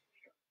thinner.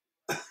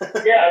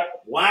 Yeah.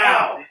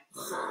 Wow.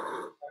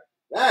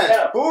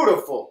 That's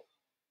beautiful.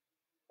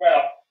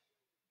 Well,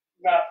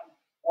 not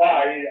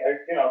why,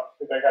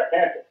 because I got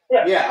cancer.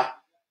 Yeah.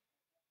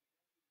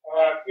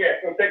 Yeah,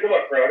 so take a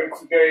look, bro.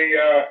 This is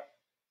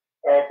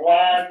a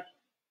blonde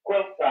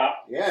quilt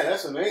top. Yeah,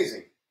 that's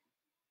amazing.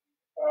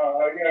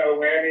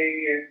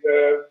 Annie is,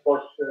 of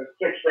course,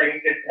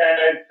 6-string. It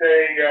has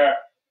a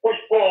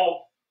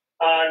push-pull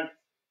on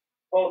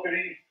both of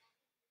these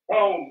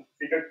tones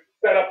because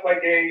it's set up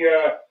like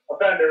a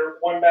Fender,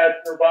 one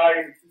master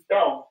volume, 2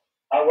 tones.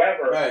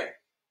 However, right.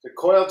 The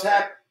coil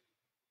tap?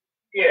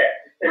 Yeah.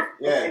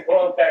 Yeah. The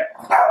coil tap.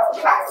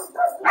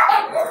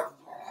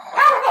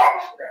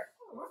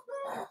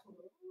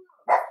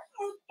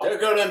 There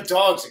go them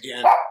dogs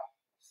again.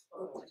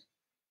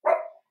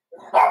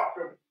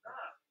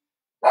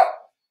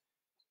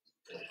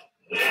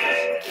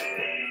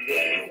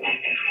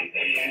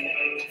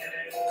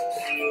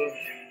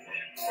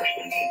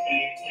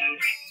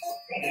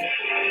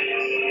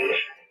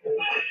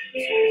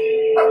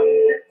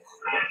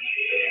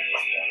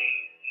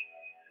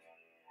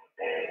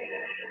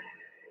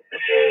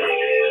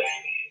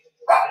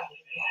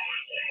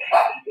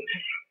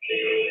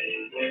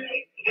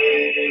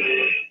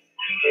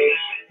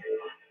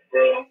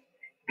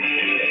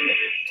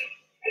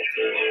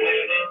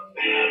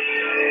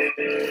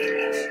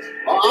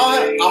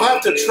 I'll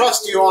have to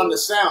trust you on the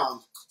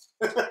sound.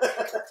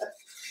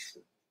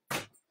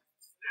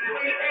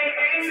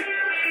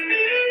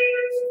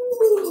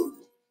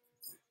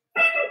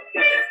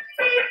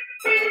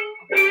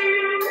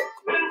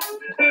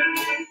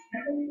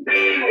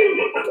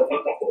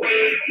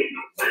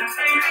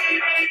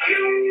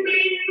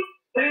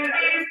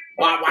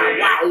 Wow,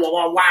 wow,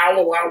 wow,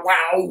 wow, wow,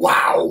 wow,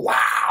 wow,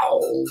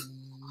 wow.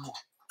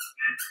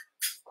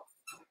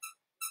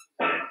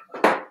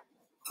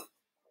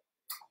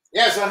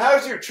 Yeah, so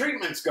how's your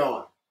treatments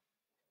going?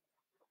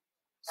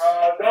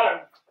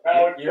 Done.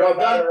 Now it's You're all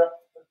done?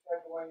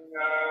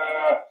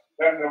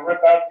 Them to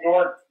rip out the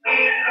organ.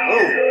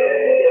 Oh.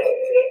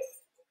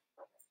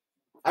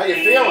 How you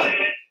feeling?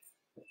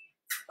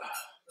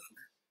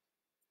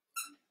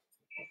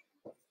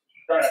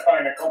 Trying to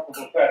find a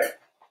comfortable setting.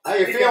 How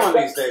you feeling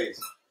these days?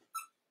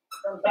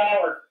 From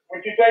Howard.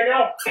 What'd you say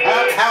now?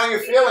 How are you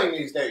feeling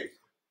these days?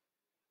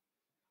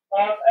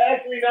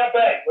 Actually, not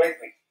bad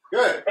lately.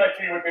 Good.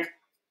 Especially with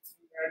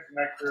some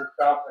extra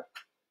stuff.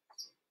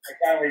 I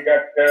finally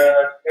got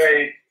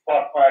today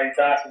taught my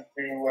doc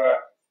into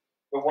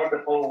the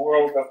wonderful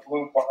world of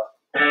blue bar.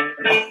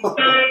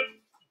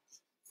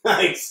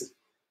 Nice.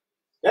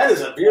 That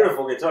is a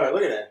beautiful guitar.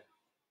 Look at that.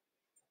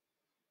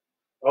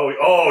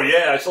 Oh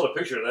yeah, I saw a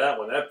picture of that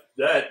one.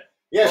 That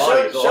Yeah,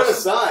 body is show awesome. the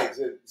sides.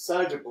 The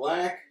sides are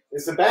black.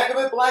 Is the back of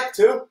it black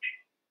too?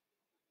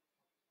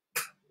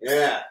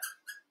 Yeah.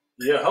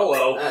 Yeah,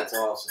 hello. That's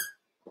awesome.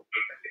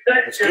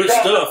 That's good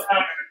stuff.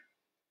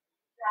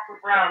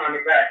 Chocolate brown on the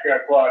back,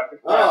 Claude.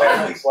 Oh,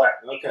 nice.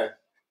 Black. Okay.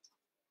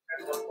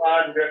 And a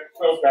blonde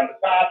quilt on the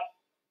top,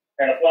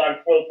 and a blonde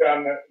quilt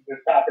on the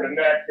top of the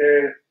neck.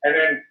 And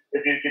then,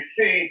 if you can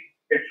see,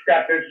 it's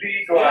got the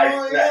Z glide.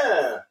 Oh, neck.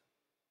 yeah.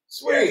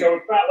 Sweet. Yeah, so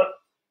it's not like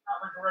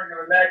a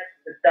regular neck.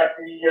 It's got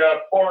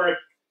the porous.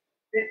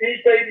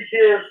 These babies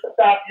here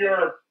stop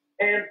your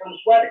hand from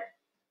sweating.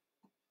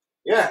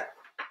 Yeah.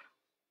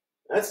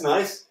 That's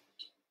nice.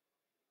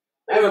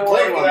 I haven't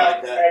played one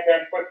like that. And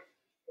then put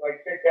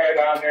stick that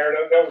on there.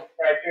 They'll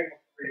scratch in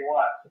where you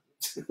want.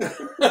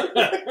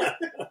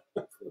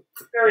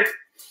 There's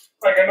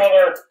like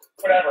another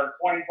whatever,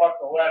 $20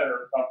 a letter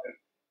or something.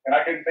 And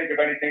I couldn't think of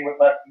anything with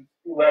less than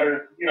 2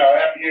 letters.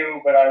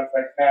 FU, but I was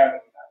like, nah.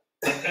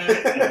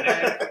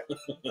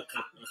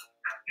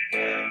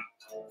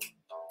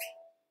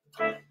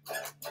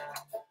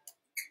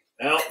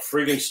 Out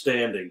friggin'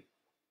 standing.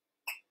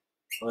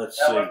 Let's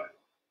see.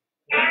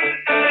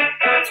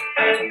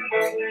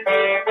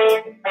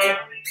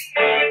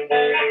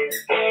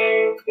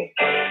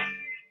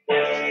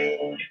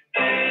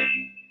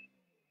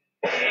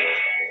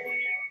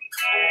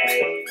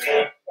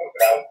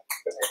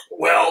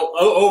 Well,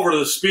 over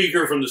the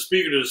speaker, from the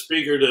speaker to the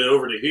speaker to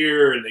over to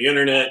here and the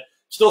internet,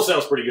 still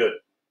sounds pretty good.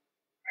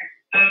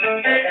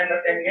 And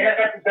the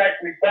amp is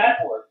actually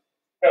backwards,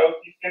 so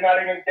you're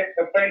not even getting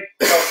the face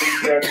of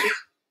the.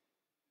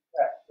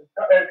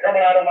 It's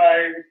coming out of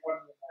my.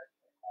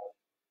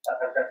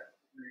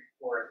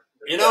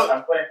 You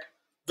know,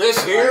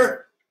 this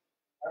here.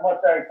 I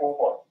must say,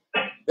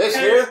 This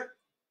here.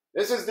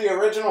 This is the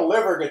original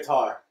liver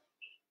guitar.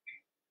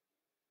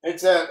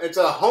 It's a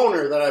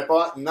Hohner that I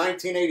bought in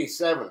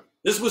 1987.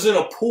 This was in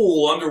a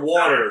pool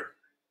underwater.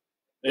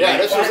 Yeah,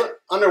 this was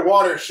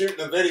underwater shooting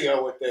a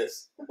video with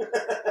this. Got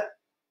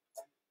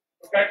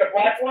the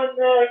black one,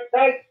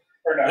 guys?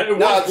 Or not? It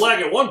was black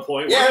at one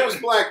point. Yeah, it was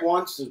black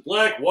once. It was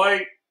black,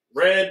 white,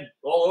 red,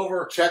 all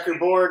over.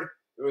 Checkerboard.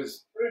 It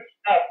was.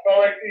 So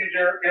I see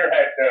your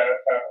head.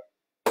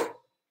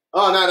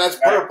 Oh no, that's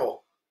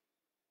purple.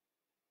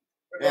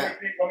 Let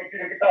me see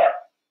the guitar.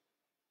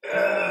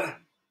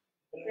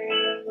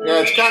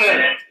 Yeah,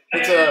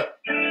 it's a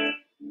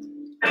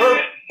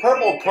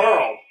purple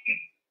pearl.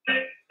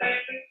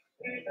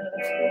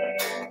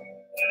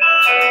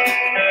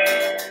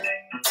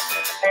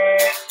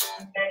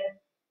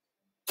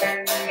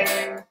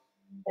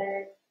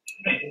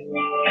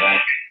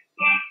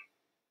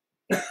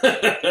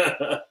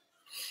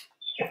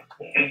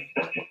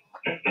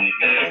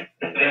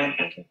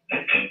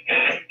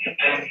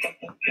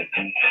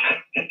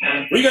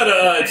 We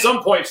gotta at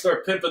some point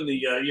start pimping the.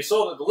 You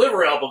saw that the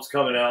Liver album's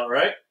coming out,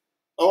 right?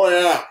 Oh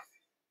yeah.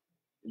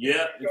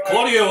 Yeah,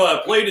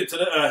 Claudio played it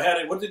today. Had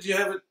it. What did you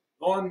have it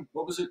on?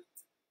 What was it?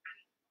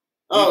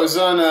 Oh, it was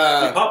on.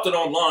 He popped it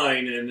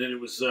online, and then it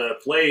was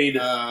played.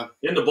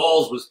 In the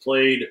Balls was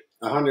played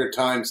 100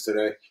 times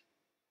today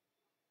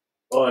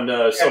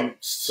on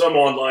some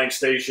online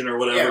station or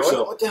whatever. Yeah,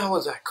 so what the hell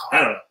was that called?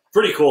 I don't know.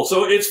 Pretty cool.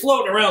 So it's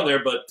floating around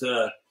there, but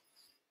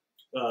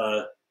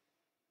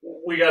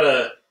we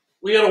gotta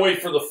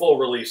wait for the full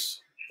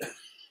release.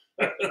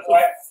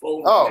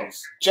 Full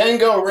release.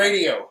 Django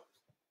Radio.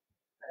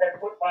 I had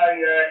put my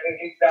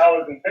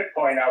 $8 in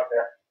Bitcoin out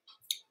there.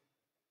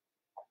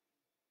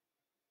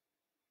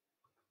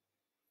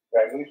 Did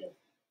I lose you?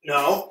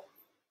 No.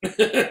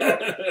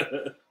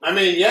 I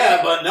mean,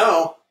 yeah, but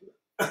no.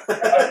 And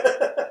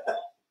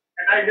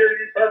I hear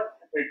you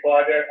perfectly,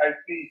 Claudia. I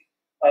see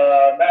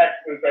Max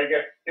was, I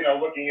guess,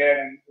 looking at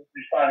and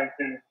responding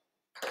to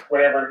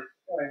whatever,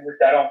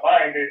 which I don't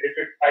mind. It's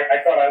just,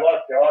 I thought I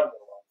lost the audio.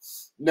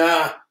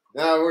 Nah,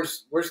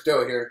 we're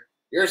still here.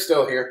 You're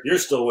still here. You're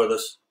still with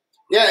us.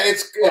 Yeah,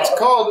 it's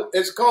called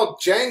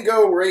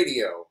Django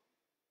Radio.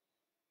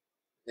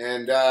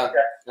 And I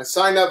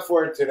signed up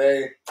for it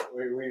today.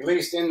 We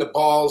released In the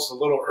Balls a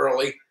little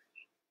early.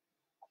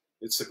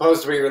 It's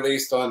supposed to be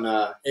released on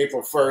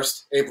April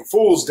 1st, April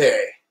Fool's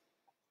Day.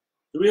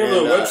 Do we have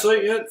a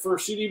website yet for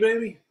CD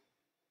Baby?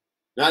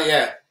 Not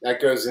yet. That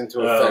goes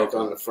into effect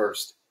on the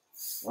 1st.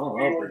 Oh,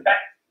 We were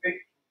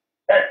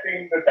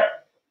testing the test.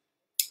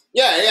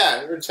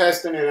 Yeah, we're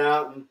testing it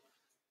out.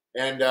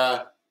 And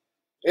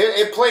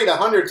it played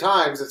 100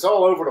 times. It's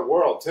all over the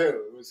world,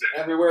 too. It was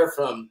everywhere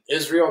from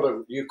Israel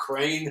to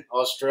Ukraine,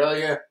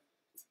 Australia,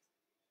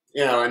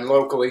 and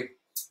locally,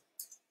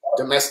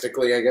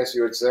 domestically, I guess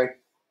you would say.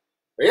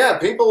 But yeah,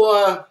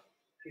 people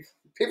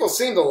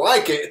seem to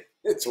like it.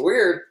 It's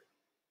weird.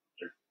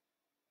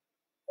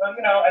 Well,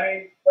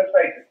 let's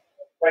face it.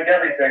 Like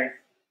everything,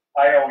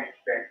 I always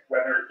think,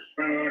 whether it's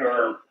food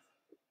or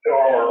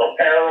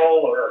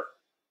apparel or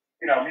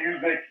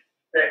music,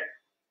 that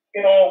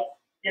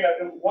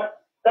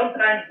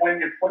sometimes when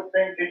you put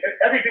things,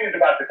 everything is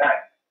about the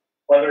time,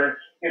 whether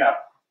it's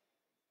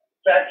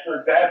sex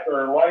or death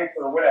or life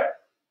or whatever.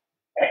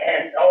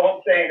 And all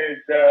I'm saying is,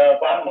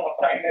 bottom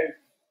line is,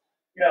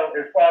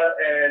 as far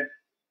as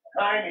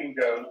timing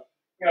goes,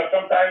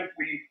 sometimes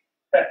we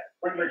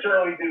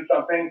prematurely do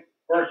something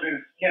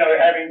versus,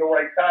 having the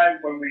right time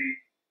when we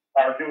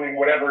are doing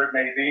whatever it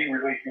may be,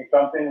 releasing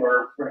something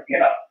or,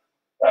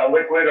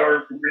 liquid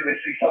or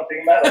releasing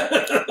something metal.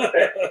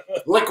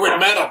 Liquid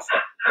metal.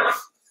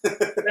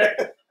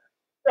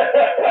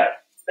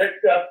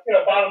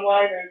 Bottom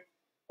line is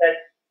that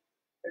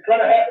it's going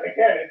to happen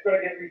again. It's going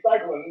to get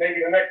recycled, and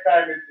maybe the next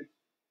time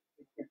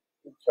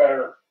it's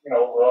better,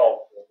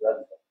 overall.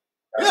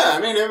 Yeah, I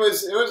mean, it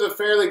was a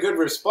fairly good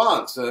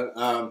response. That's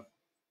what I'm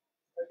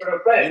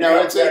saying.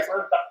 It's that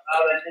first time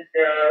out, I think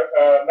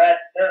Max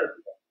cared.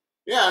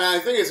 Yeah, and I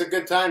think it's a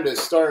good time to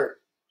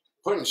start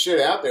putting shit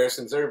out there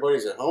since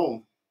everybody's at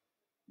home.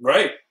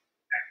 Right.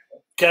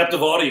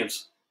 Captive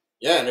audience.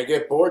 Yeah, and they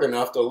get bored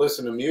enough to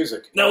listen to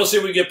music. Now we'll see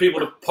if we get people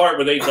to part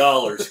with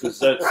 $8 because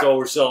that's all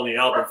we're selling the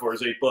album for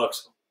is $8.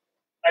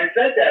 I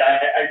said that.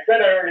 I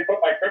said I already put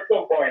my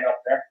crypto coin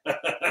up there.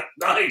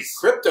 Nice.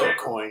 Crypto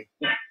coin.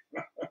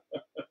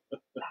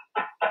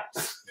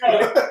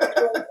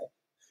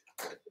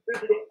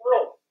 Digital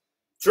world.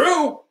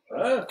 True.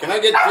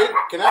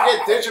 Can I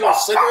get digital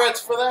cigarettes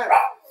for that?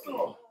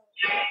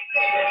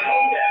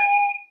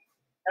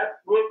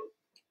 Absolutely.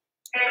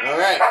 All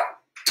right.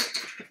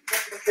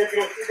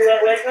 Digital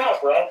cigarette right now,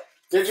 bro.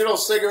 Digital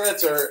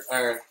cigarettes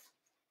are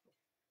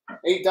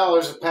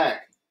 $8 a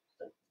pack.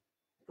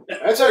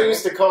 That's what I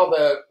used to call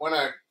when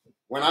I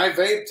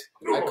vaped.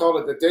 I called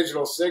it the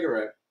digital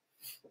cigarette.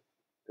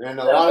 And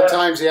a lot of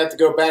times you have to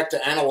go back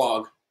to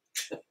analog.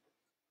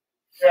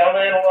 Yeah, I'm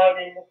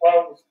analoging.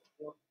 Well,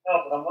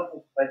 but I'm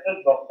looking at my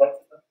digital,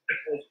 but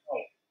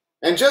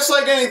And just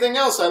like anything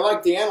else, I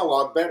like the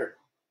analog better.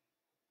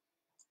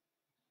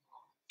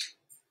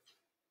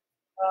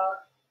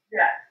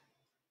 yeah,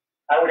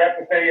 I would have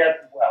to say yes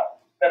as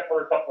well, except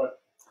for a couple of.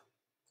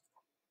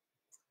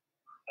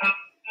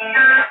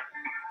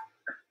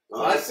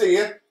 Oh, I see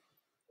you,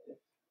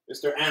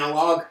 Mr.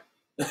 Analog.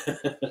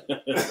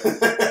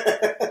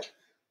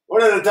 What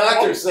do the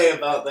doctors say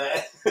about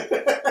that?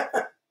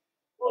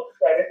 Look,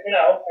 you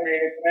know, I mean,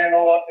 it's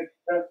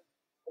an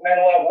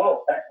analog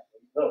world,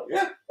 technically. So,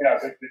 Yeah. You know,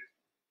 it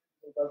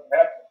doesn't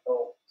happen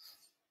until,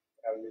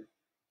 you know,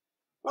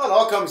 Well, it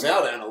all comes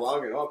out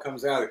analog. It all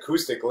comes out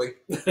acoustically.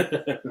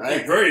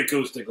 Right? Very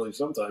acoustically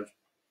sometimes.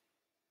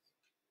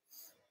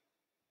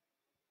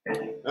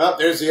 Oh,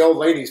 there's the old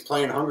ladies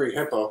playing Hungry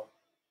Hippo.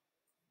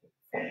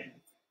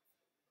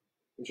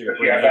 We should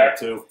bring that up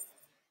too.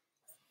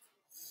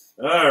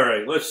 All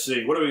right, let's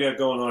see. What do we got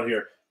going on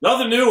here?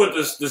 Nothing new with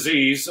this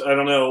disease. I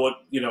don't know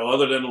what,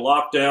 other than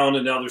lockdown,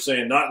 and now they're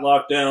saying not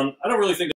lockdown. I don't really think